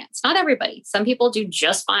some plants, not everybody. Some people do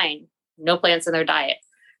just fine, no plants in their diet.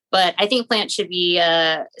 But I think plants should be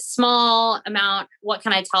a small amount. What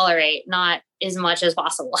can I tolerate? Not as much as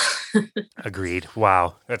possible. Agreed.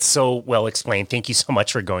 Wow. That's so well explained. Thank you so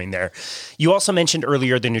much for going there. You also mentioned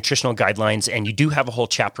earlier the nutritional guidelines, and you do have a whole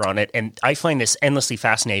chapter on it. And I find this endlessly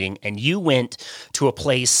fascinating. And you went to a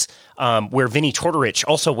place where Vinnie Tortorich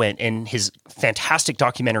also went in his fantastic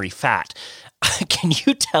documentary, Fat. Can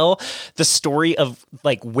you tell the story of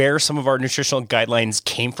like where some of our nutritional guidelines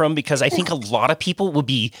came from? Because I think a lot of people would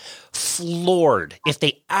be floored if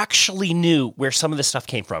they actually knew where some of this stuff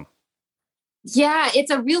came from. Yeah,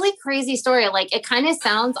 it's a really crazy story. Like it kind of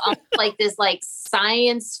sounds like this like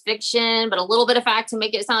science fiction, but a little bit of fact to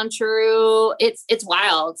make it sound true. It's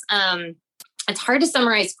wild. It's hard to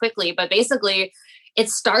summarize quickly, but basically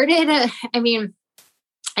it started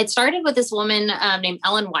with this woman named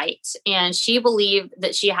Ellen White, and she believed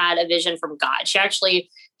that she had a vision from God. She actually,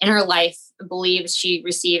 in her life, believes she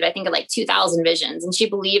received, I think, like 2,000 visions. And she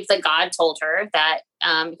believed that God told her that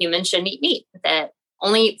humans shouldn't eat meat, that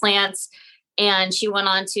only eat plants. And she went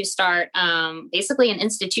on to start basically an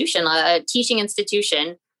institution, a teaching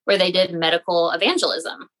institution where they did medical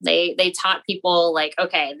evangelism. They taught people like,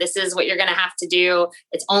 okay, this is what you're going to have to do.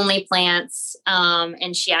 It's only plants.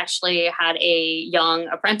 And she actually had a young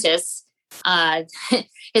apprentice.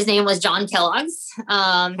 His name was John Kellogg's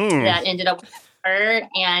that ended up with her.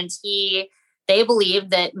 And they believed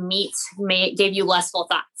that meat gave you lustful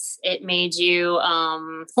thoughts. It made you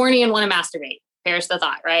horny and want to masturbate. Perish the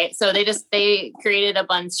thought, right? So they created a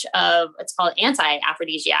bunch of, it's called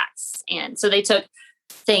anti-aphrodisiacs. And so they took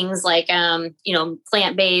things like,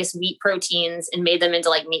 plant-based wheat proteins and made them into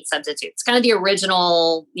like meat substitutes, kind of the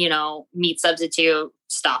original, meat substitute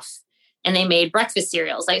stuff. And they made breakfast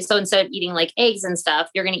cereals. Like, so instead of eating like eggs and stuff,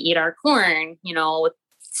 you're going to eat our corn, with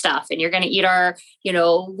stuff, and you're going to eat our,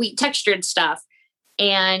 wheat textured stuff.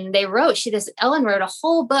 And Ellen wrote a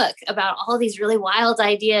whole book about all these really wild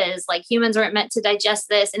ideas, like humans weren't meant to digest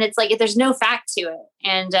this. And it's like, there's no fact to it.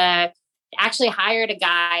 And actually hired a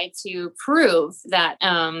guy to prove that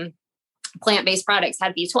plant-based products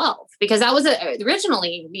had B12, because that was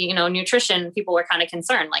originally, nutrition, people were kind of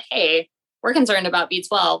concerned, like, hey, we're concerned about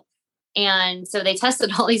B12. And so they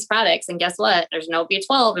tested all these products, and guess what? There's no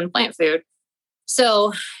B12 in plant food.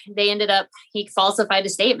 So he falsified a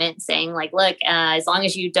statement saying like, look, as long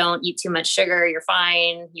as you don't eat too much sugar, you're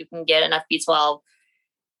fine. You can get enough B12.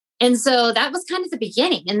 And so that was kind of the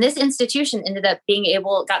beginning. And this institution ended up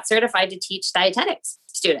got certified to teach dietetics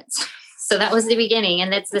students. So that was the beginning.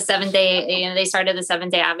 And it's the Seventh Day, they started the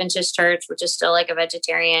Seventh Day Adventist Church, which is still like a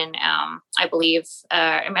vegetarian, I believe.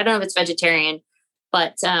 I don't know if it's vegetarian,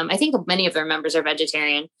 but I think many of their members are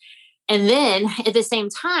vegetarian. And then at the same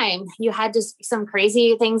time, you had just some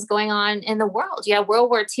crazy things going on in the world. You had World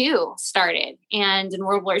War II started. And in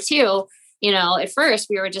World War II, at first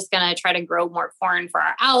we were just going to try to grow more corn for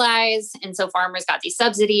our allies. And so farmers got these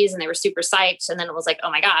subsidies and they were super psyched. And then it was like,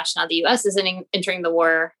 oh my gosh, now the US is entering the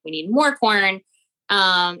war. We need more corn.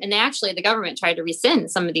 And the government tried to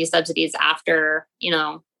rescind some of these subsidies after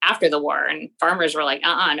the war. And farmers were like,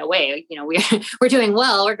 no way. We're doing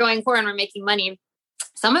well. We're growing corn. We're making money.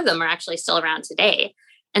 Some of them are actually still around today.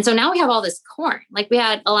 And so now we have all this corn. Like we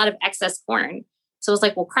had a lot of excess corn. So it was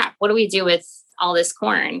like, well, crap, what do we do with all this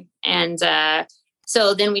corn? And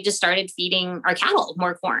so then we just started feeding our cattle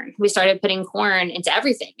more corn. We started putting corn into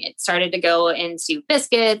everything. It started to go into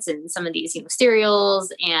biscuits and some of these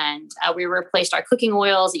cereals. And we replaced our cooking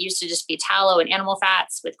oils. It used to just be tallow and animal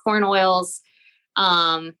fats with corn oils.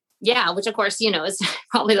 Which of course, is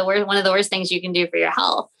probably one of the worst things you can do for your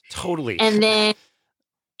health. Totally.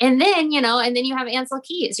 And then you have Ancel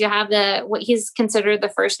Keys. You have what he's considered the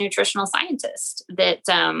first nutritional scientist that,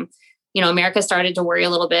 America started to worry a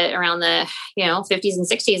little bit around the, 50s and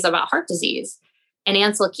 60s about heart disease. And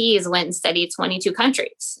Ancel Keys went and studied 22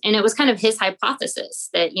 countries. And it was kind of his hypothesis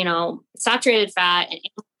that, saturated fat and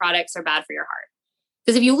animal products are bad for your heart.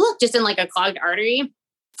 Because if you look just in like a clogged artery,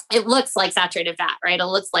 it looks like saturated fat, right? It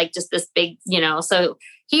looks like just this big, so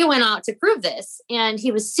he went out to prove this and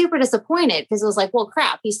he was super disappointed because it was like, well,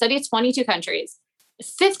 crap. He studied 22 countries.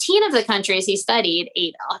 15 of the countries he studied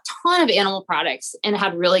ate a ton of animal products and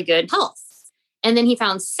had really good health. And then he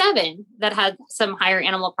found 7 that had some higher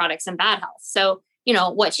animal products and bad health. So,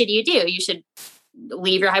 what should you do? You should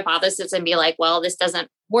leave your hypothesis and be like, well, this doesn't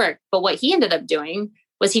work. But what he ended up doing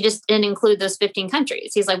was he just didn't include those 15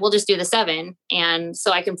 countries. He's like, we'll just do the 7. And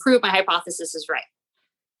so I can prove my hypothesis is right.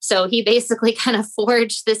 So he basically kind of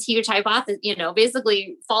forged this huge hypothesis,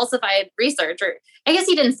 basically falsified research, or I guess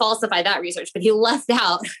he didn't falsify that research, but he left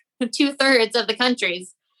out 2/3 of the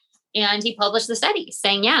countries. And he published the study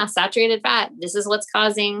saying, yeah, saturated fat, this is what's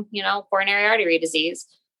causing, coronary artery disease.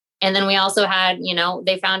 And then we also had,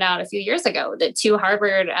 they found out a few years ago that two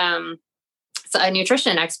Harvard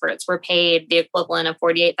nutrition experts were paid the equivalent of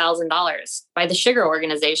 $48,000 by the Sugar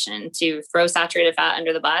Organization to throw saturated fat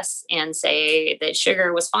under the bus and say that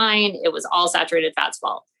sugar was fine. It was all saturated fat's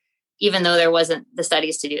fault, even though there wasn't the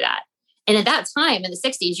studies to do that. And at that time in the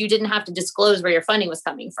 60s, you didn't have to disclose where your funding was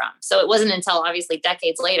coming from. So it wasn't until obviously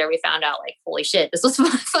decades later, we found out like, holy shit, this was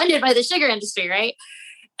funded by the sugar industry, right?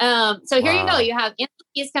 So here you go. You have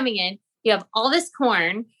animal coming in, you have all this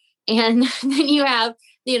corn, and then you have,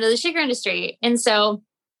 the sugar industry. And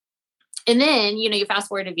then, you fast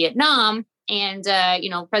forward to Vietnam and,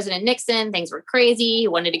 President Nixon, things were crazy. He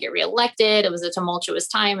wanted to get reelected. It was a tumultuous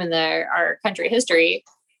time in our country history.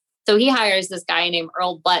 So he hires this guy named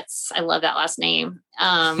Earl Butz. I love that last name.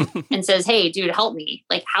 And says, hey, dude, help me.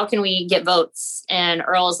 Like, how can we get votes? And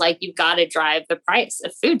Earl's like, you've got to drive the price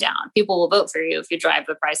of food down. People will vote for you if you drive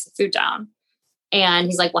the price of food down. And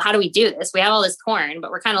he's like, well, how do we do this? We have all this corn,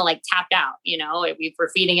 but we're kind of like tapped out, we're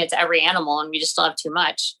feeding it to every animal and we just still have too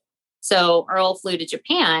much. So Earl flew to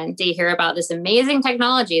Japan to hear about this amazing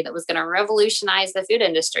technology that was going to revolutionize the food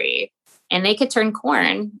industry. And they could turn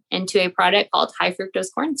corn into a product called high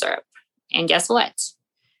fructose corn syrup. And guess what?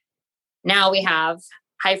 Now we have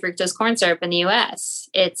high fructose corn syrup in the US.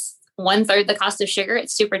 It's 1/3 the cost of sugar.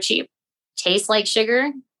 It's super cheap. Tastes like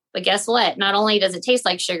sugar. But guess what? Not only does it taste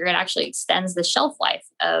like sugar, it actually extends the shelf life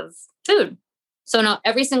of food. So now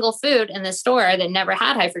every single food in the store that never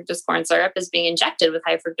had high fructose corn syrup is being injected with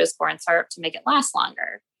high fructose corn syrup to make it last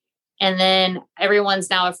longer. And then everyone's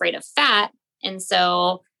now afraid of fat. And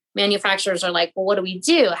so manufacturers are like, well, what do we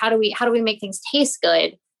do? How do we make things taste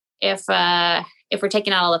good if we're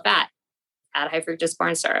taking out all the fat? Add high fructose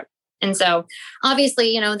corn syrup. And so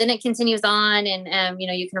obviously, then it continues on and,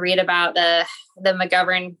 you can read about the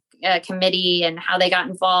McGovern committee and how they got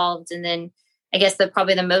involved. And then I guess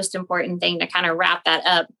probably the most important thing to kind of wrap that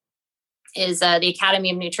up is the Academy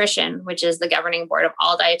of Nutrition, which is the governing board of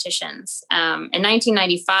all dietitians. In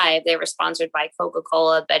 1995, they were sponsored by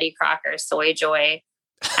Coca-Cola, Betty Crocker, Soy Joy.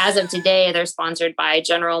 As of today, they're sponsored by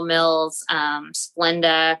General Mills,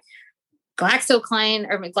 Splenda,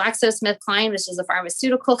 GlaxoSmithKline, which is a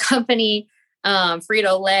pharmaceutical company,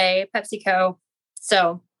 Frito-Lay, PepsiCo.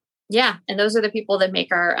 So, yeah. And those are the people that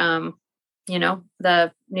make our,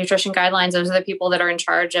 the nutrition guidelines. Those are the people that are in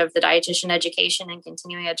charge of the dietitian education and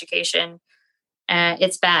continuing education.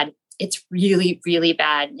 It's bad. It's really, really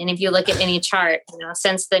bad. And if you look at any chart,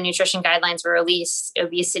 since the nutrition guidelines were released,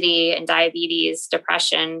 obesity and diabetes,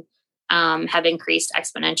 depression have increased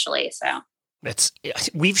exponentially. So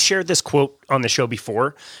we've shared this quote on the show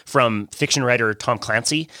before from fiction writer Tom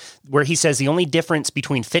Clancy, where he says the only difference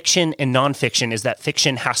between fiction and nonfiction is that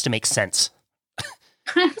fiction has to make sense.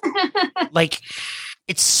 Like,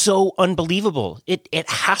 it's so unbelievable. It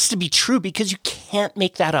has to be true because you can't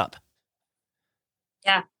make that up.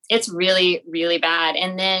 Yeah, it's really, really bad.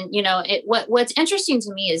 And then, what's interesting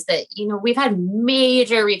to me is that, we've had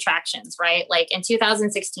major retractions, right? Like in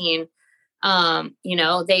 2016,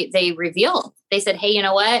 they revealed, they said, hey, you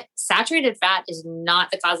know what? Saturated fat is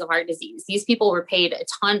not the cause of heart disease. These people were paid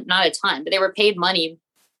not a ton, but they were paid money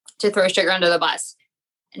to throw sugar under the bus.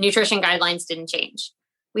 Nutrition guidelines didn't change.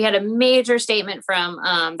 We had a major statement from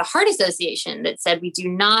the Heart Association that said we do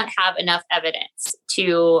not have enough evidence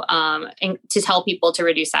to tell people to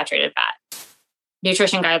reduce saturated fat.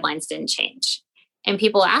 Nutrition guidelines didn't change. And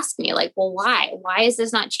people ask me like, well, why? Why is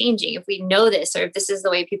this not changing if we know this or if this is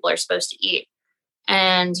the way people are supposed to eat?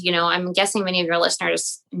 And, I'm guessing many of your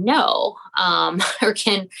listeners know or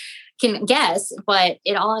can guess, but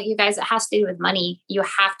it has to do with money. You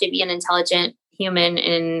have to be an intelligent human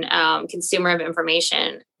and consumer of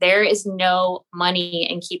information. There is no money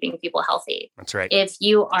in keeping people healthy. That's right. If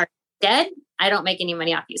you are dead, I don't make any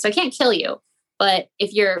money off you. So I can't kill you. But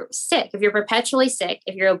if you're sick, if you're perpetually sick,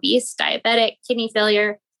 if you're obese, diabetic, kidney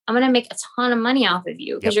failure, I'm going to make a ton of money off of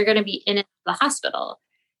you because you're going to be in the hospital.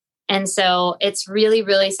 And so it's really,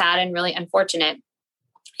 really sad and really unfortunate.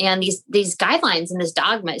 And these guidelines and this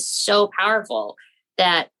dogma is so powerful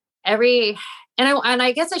that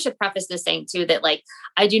I guess I should preface this saying too, that like,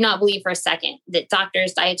 I do not believe for a second that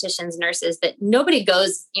doctors, dietitians, nurses, that nobody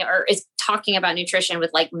goes, or is talking about nutrition with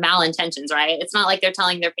like malintentions, right? It's not like they're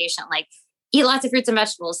telling their patient, like, eat lots of fruits and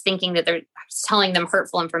vegetables, thinking that they're telling them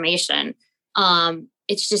hurtful information.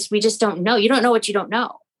 It's just, we just don't know. You don't know what you don't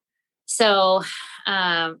know. So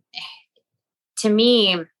to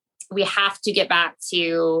me, we have to get back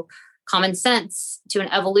to common sense, to an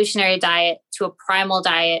evolutionary diet, to a primal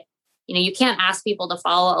diet. You can't ask people to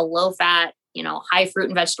follow a low fat, high fruit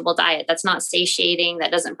and vegetable diet. That's not satiating.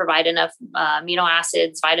 That doesn't provide enough amino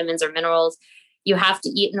acids, vitamins, or minerals. You have to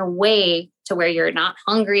eat in a way to where you're not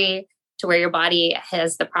hungry, to where your body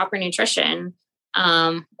has the proper nutrition,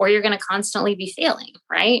 or you're going to constantly be failing,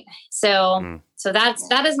 right? So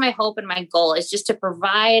that is my hope and my goal, is just to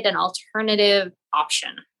provide an alternative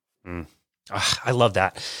option. I love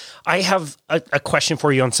that. I have a question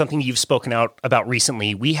for you on something you've spoken out about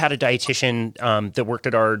recently. We had a dietitian that worked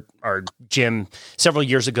at our gym several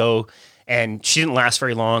years ago, and she didn't last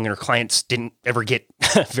very long, and her clients didn't ever get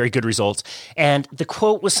very good results. And the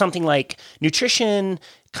quote was something like, nutrition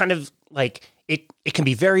kind of like, it can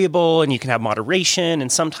be variable and you can have moderation. And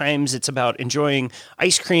sometimes it's about enjoying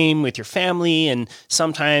ice cream with your family. And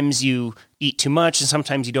sometimes you eat too much and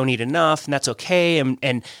sometimes you don't eat enough, and that's okay.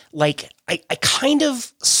 And like, I kind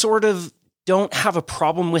of sort of don't have a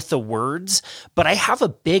problem with the words, but I have a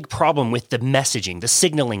big problem with the messaging, the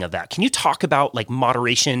signaling of that. Can you talk about like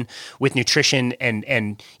moderation with nutrition and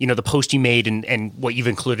the post you made and what you've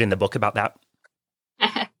included in the book about that?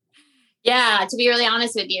 Yeah, to be really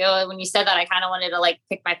honest with you, when you said that, I kind of wanted to like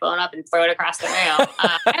pick my phone up and throw it across the room.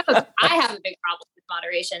 I have a big problem with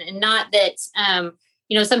moderation, and not that,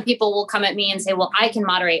 some people will come at me and say, well, I can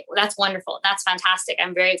moderate. Well, that's wonderful. That's fantastic.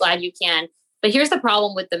 I'm very glad you can. But here's the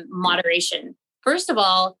problem with the moderation. First of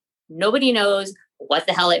all, nobody knows what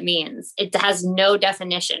the hell it means. It has no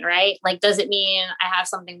definition, right? Like, does it mean I have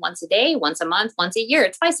something once a day, once a month, once a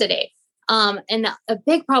year, twice a day? And a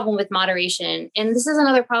big problem with moderation, and this is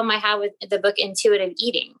another problem I have with the book Intuitive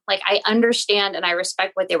Eating. Like, I understand and I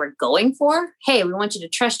respect what they were going for. Hey, we want you to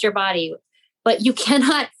trust your body, but you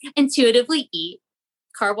cannot intuitively eat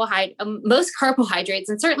most carbohydrates,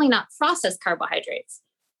 and certainly not processed carbohydrates.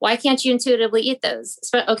 Why can't you intuitively eat those?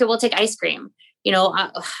 Okay, we'll take ice cream.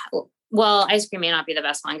 Well, ice cream may not be the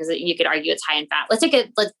best one because you could argue it's high in fat. Let's take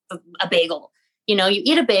a bagel. You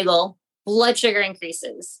eat a bagel, blood sugar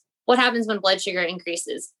increases. What happens when blood sugar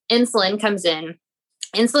increases? Insulin comes in.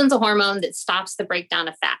 Insulin's a hormone that stops the breakdown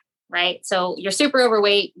of fat, right? So you're super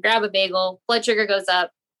overweight, grab a bagel, blood sugar goes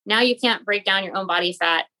up. Now you can't break down your own body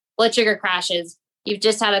fat. Blood sugar crashes. You've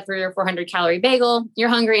just had a 300 or 400 calorie bagel. You're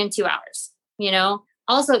hungry in 2 hours.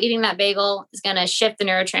 Also eating that bagel is going to shift the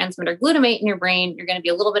neurotransmitter glutamate in your brain. You're going to be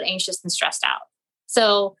a little bit anxious and stressed out.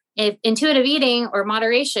 So if intuitive eating or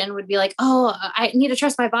moderation would be like, oh, I need to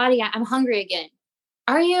trust my body. I'm hungry again.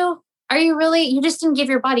 Are you really? You just didn't give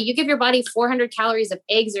your body, you give your body 400 calories of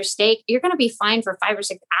eggs or steak, you're going to be fine for 5 or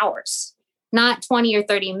 6 hours, not 20 or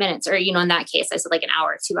 30 minutes. Or, in that case, I said like an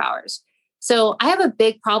hour, 2 hours. So I have a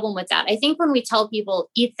big problem with that. I think when we tell people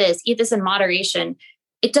eat this in moderation,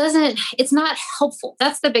 it's not helpful.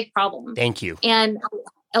 That's the big problem. Thank you. And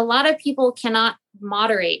a lot of people cannot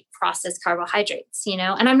moderate processed carbohydrates, and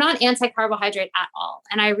I'm not anti-carbohydrate at all.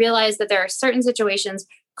 And I realize that there are certain situations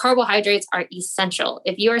carbohydrates are essential.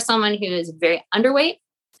 If you are someone who is very underweight,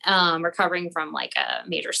 recovering from like a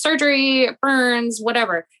major surgery, burns,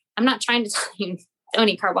 whatever, I'm not trying to tell you don't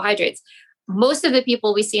eat carbohydrates. Most of the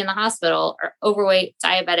people we see in the hospital are overweight,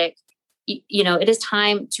 diabetic. It is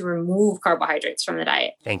time to remove carbohydrates from the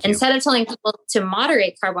diet. Thank you. Instead of telling people to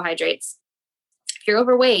moderate carbohydrates, if you're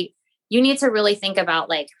overweight, you need to really think about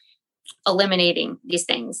like eliminating these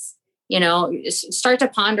things. Start to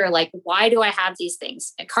ponder, like, why do I have these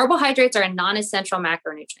things? Carbohydrates are a non-essential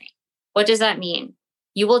macronutrient. What does that mean?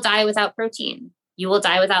 You will die without protein. You will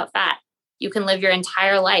die without fat. You can live your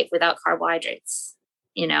entire life without carbohydrates,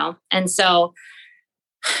 And so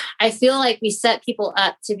I feel like we set people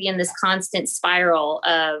up to be in this constant spiral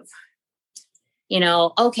of,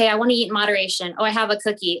 okay, I want to eat in moderation. Oh, I have a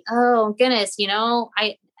cookie. Oh, goodness, now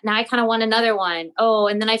I kind of want another one. Oh,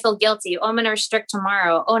 and then I feel guilty. Oh, I'm going to restrict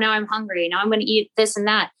tomorrow. Oh, now I'm hungry. Now I'm going to eat this and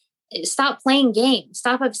that. Stop playing games.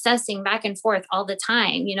 Stop obsessing back and forth all the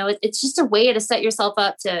time. It's just a way to set yourself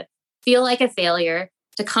up to feel like a failure,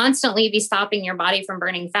 to constantly be stopping your body from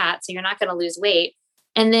burning fat so you're not going to lose weight,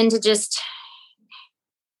 and then to just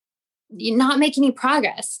not make any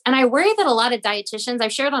progress. And I worry that a lot of dietitians,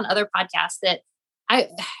 I've shared on other podcasts that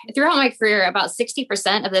throughout my career, about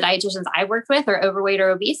 60% of the dietitians I worked with are overweight or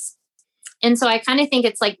obese. And so I kind of think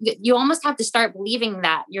it's like, you almost have to start believing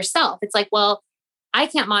that yourself. It's like, well, I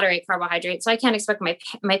can't moderate carbohydrates, so I can't expect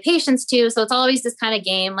my patients to. So it's always this kind of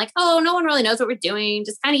game, like, oh, no one really knows what we're doing.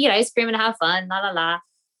 Just kind of eat ice cream and have fun, la, la, la.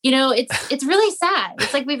 It's really sad.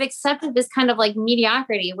 It's like we've accepted this kind of like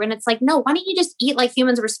mediocrity when it's like, no, why don't you just eat like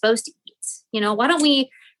humans were supposed to eat? Why don't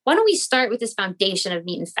we start with this foundation of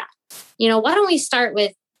meat and fat? Why don't we start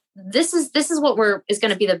with this is what is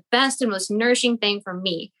going to be the best and most nourishing thing for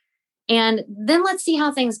me. And then let's see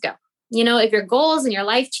how things go. If your goals and your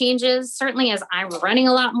life changes, certainly as I'm running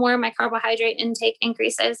a lot more, my carbohydrate intake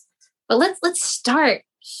increases, but let's start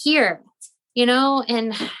here,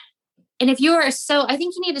 and And I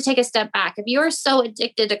think you need to take a step back. If you are so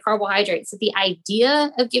addicted to carbohydrates, that the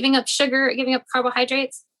idea of giving up sugar, giving up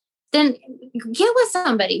carbohydrates, then get with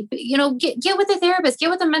somebody, get with a therapist, get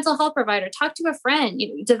with a mental health provider, talk to a friend,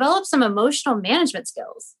 develop some emotional management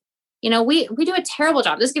skills. We do a terrible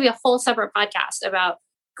job. This could be a whole separate podcast about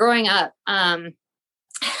growing up. I've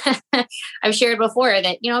shared before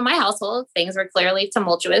that, in my household, things were clearly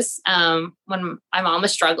tumultuous. When my mom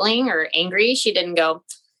was struggling or angry, she didn't go,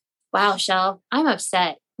 wow, Shell, I'm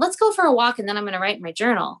upset. Let's go for a walk and then I'm going to write in my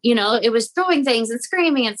journal. It was throwing things and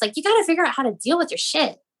screaming. It's like, you got to figure out how to deal with your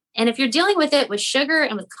shit. And if you're dealing with it with sugar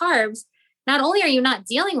and with carbs, not only are you not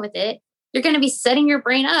dealing with it, you're going to be setting your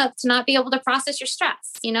brain up to not be able to process your stress,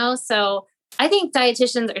 So I think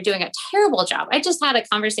dietitians are doing a terrible job. I just had a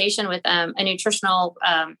conversation with a nutritional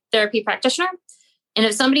therapy practitioner. And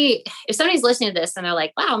if somebody's listening to this and they're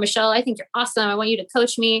like, wow, Michelle, I think you're awesome. I want you to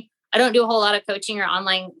coach me. I don't do a whole lot of coaching or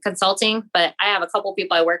online consulting, but I have a couple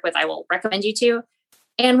people I work with I will recommend you to.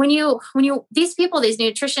 And when these people, these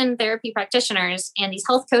nutrition therapy practitioners and these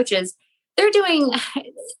health coaches, they're doing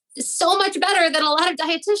so much better than a lot of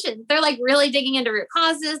dietitians. They're like really digging into root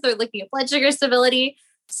causes. They're looking at blood sugar stability.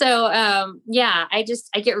 So, I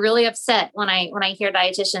get really upset when I hear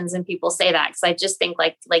dietitians and people say that, because I just think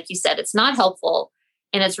like you said, it's not helpful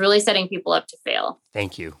and it's really setting people up to fail.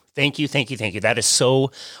 Thank you. That is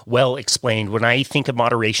so well explained. When I think of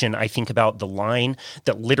moderation, I think about the line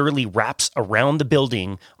that literally wraps around the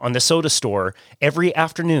building on the soda store every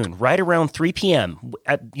afternoon, right around 3 p.m.,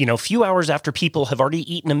 a few hours after people have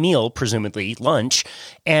already eaten a meal, presumably lunch,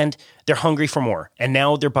 and they're hungry for more. And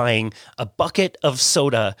now they're buying a bucket of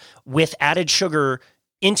soda with added sugar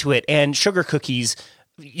into it and sugar cookies,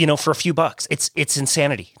 for a few bucks. It's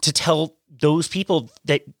insanity to tell those people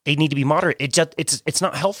that they need to be moderate. It's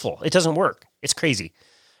not helpful. It doesn't work. It's crazy.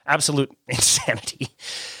 Absolute insanity.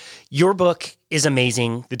 Your book is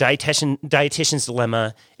amazing. The Dietitian's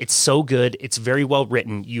Dilemma. It's so good. It's very well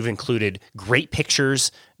written. You've included great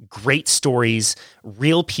pictures, great stories,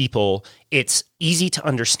 real people. It's easy to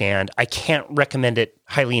understand. I can't recommend it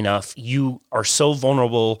highly enough. You are so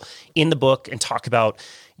vulnerable in the book and talk about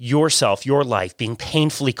yourself, your life, being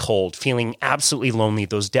painfully cold, feeling absolutely lonely,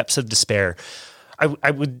 those depths of despair. I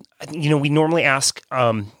would, we normally ask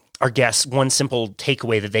our guests one simple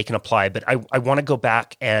takeaway that they can apply, but I want to go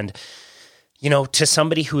back and, to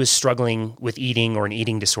somebody who is struggling with eating or an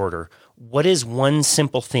eating disorder, what is one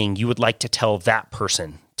simple thing you would like to tell that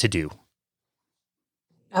person to do?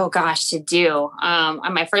 Oh gosh, to do.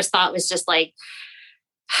 My first thought was just like,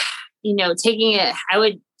 taking it, I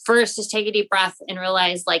would first just take a deep breath and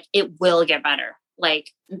realize like it will get better. Like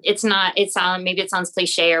maybe it sounds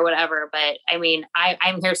cliche or whatever, but I mean,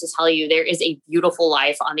 I'm here to tell you there is a beautiful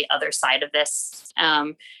life on the other side of this.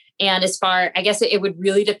 And I guess it would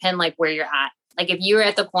really depend like where you're at. Like if you're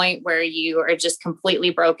at the point where you are just completely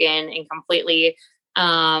broken and completely,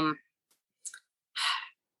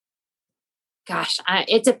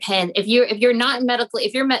 it depends. If you're not medically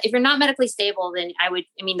stable, then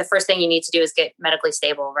the first thing you need to do is get medically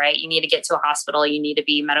stable, right? You need to get to a hospital. You need to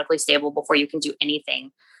be medically stable before you can do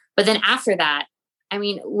anything. But then after that,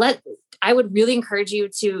 I would really encourage you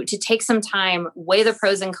to take some time, weigh the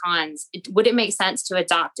pros and cons. Would it make sense to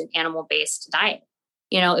adopt an animal-based diet?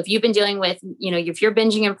 If you've been dealing with, if you're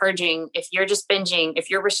binging and purging, if you're just binging, if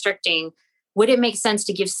you're restricting, would it make sense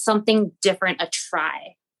to give something different a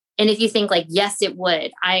try? And if you think like, yes, it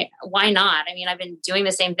would, why not? I've been doing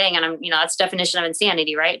the same thing and that's the definition of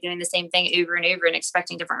insanity, right? Doing the same thing over and over and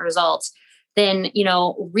expecting different results. Then,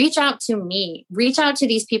 reach out to me, reach out to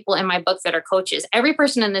these people in my book that are coaches. Every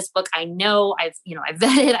person in this book, I know I've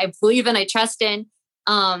vetted, I believe in, I trust in,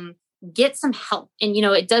 get some help. And,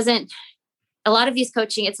 a lot of these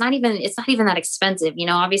coaching, it's not even that expensive.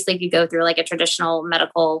 Obviously if you go through like a traditional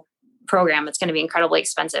medical program, it's going to be incredibly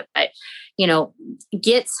expensive, but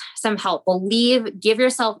get some help. Give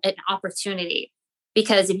yourself an opportunity,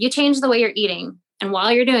 because if you change the way you're eating, and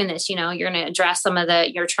while you're doing this, you're going to address some of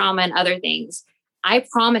your trauma and other things. I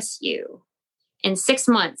promise you, in 6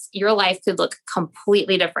 months, your life could look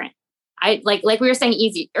completely different. Like we were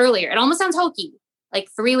saying earlier, it almost sounds hokey. Like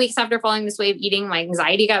 3 weeks after following this way of eating, my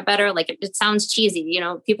anxiety got better. Like it sounds cheesy.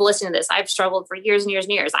 People listen to this. I've struggled for years and years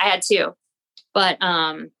and years. I had too. But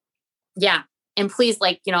yeah. And please,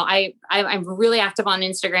 I'm really active on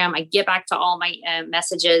Instagram. I get back to all my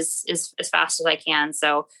messages as fast as I can.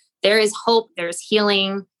 So there is hope. There's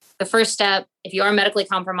healing. The first step, if you are medically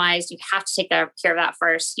compromised, you have to take care of that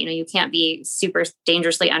first. You can't be super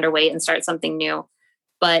dangerously underweight and start something new.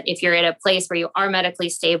 But if you're at a place where you are medically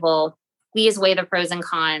stable, please weigh the pros and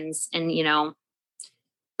cons and,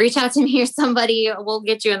 reach out to me or somebody. We'll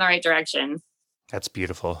get you in the right direction. That's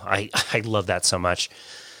beautiful. I love that so much.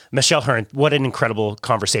 Michelle Hearn, what an incredible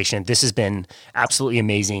conversation. This has been absolutely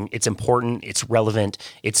amazing. It's important. It's relevant.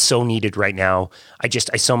 It's so needed right now. I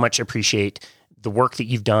so much appreciate the work that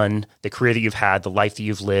you've done, the career that you've had, the life that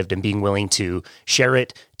you've lived, and being willing to share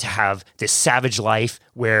it, to have this savage life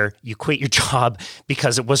where you quit your job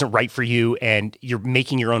because it wasn't right for you and you're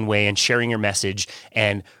making your own way and sharing your message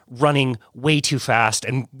and running way too fast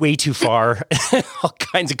and way too far, all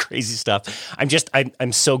kinds of crazy stuff.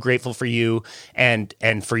 I'm so grateful for you and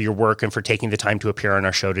for your work and for taking the time to appear on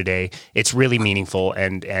our show today. It's really meaningful.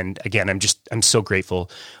 And again, I'm so grateful.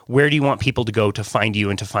 Where do you want people to go to find you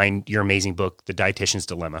and to find your amazing book, The Dietitian's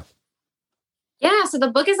Dilemma? Yeah, so the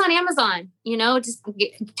book is on Amazon. Just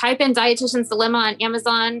type in Dietitian's Dilemma on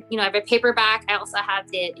Amazon. I have a paperback. I also have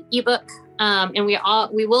the ebook. And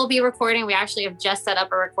we will be recording. We actually have just set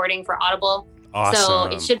up a recording for Audible. Awesome. So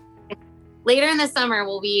it should later in the summer. I've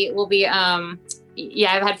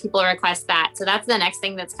had people request that. So that's the next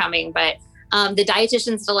thing that's coming. But the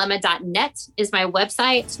dietitiansdilemma.net is my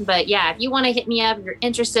website. But yeah, if you want to hit me up, if you're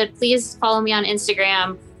interested, please follow me on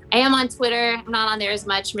Instagram. I am on Twitter. I'm not on there as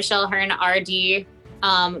much. Michelle Hearn RD.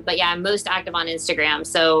 But yeah, I'm most active on Instagram.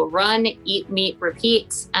 So run, eat, meet,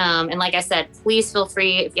 repeat. And like I said, please feel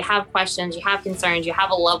free. If you have questions, you have concerns, you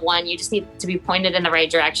have a loved one, you just need to be pointed in the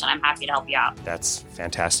right direction. I'm happy to help you out. That's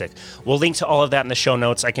fantastic. We'll link to all of that in the show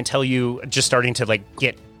notes. I can tell you, just starting to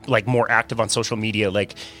get more active on social media.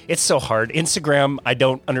 It's so hard. Instagram, I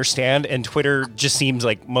don't understand. And Twitter just seems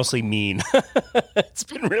mostly mean. It's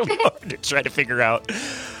been really hard to try to figure out.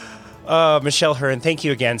 Michelle Hearn, thank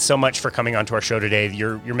you again so much for coming onto our show today.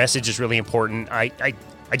 Your message is really important. I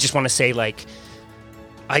just want to say,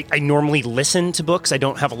 I normally listen to books. I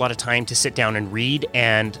don't have a lot of time to sit down and read,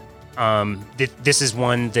 and this is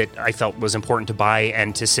one that I felt was important to buy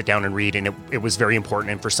and to sit down and read, and it was very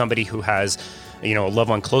important. And for somebody who has, a loved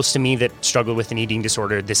one close to me that struggled with an eating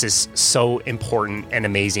disorder, this is so important and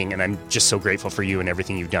amazing, and I'm just so grateful for you and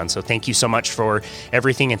everything you've done. So thank you so much for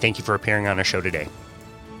everything, and thank you for appearing on our show today.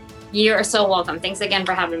 You're so welcome. Thanks again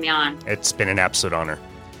for having me on. It's been an absolute honor.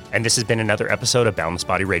 And this has been another episode of Boundless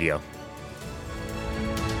Body Radio.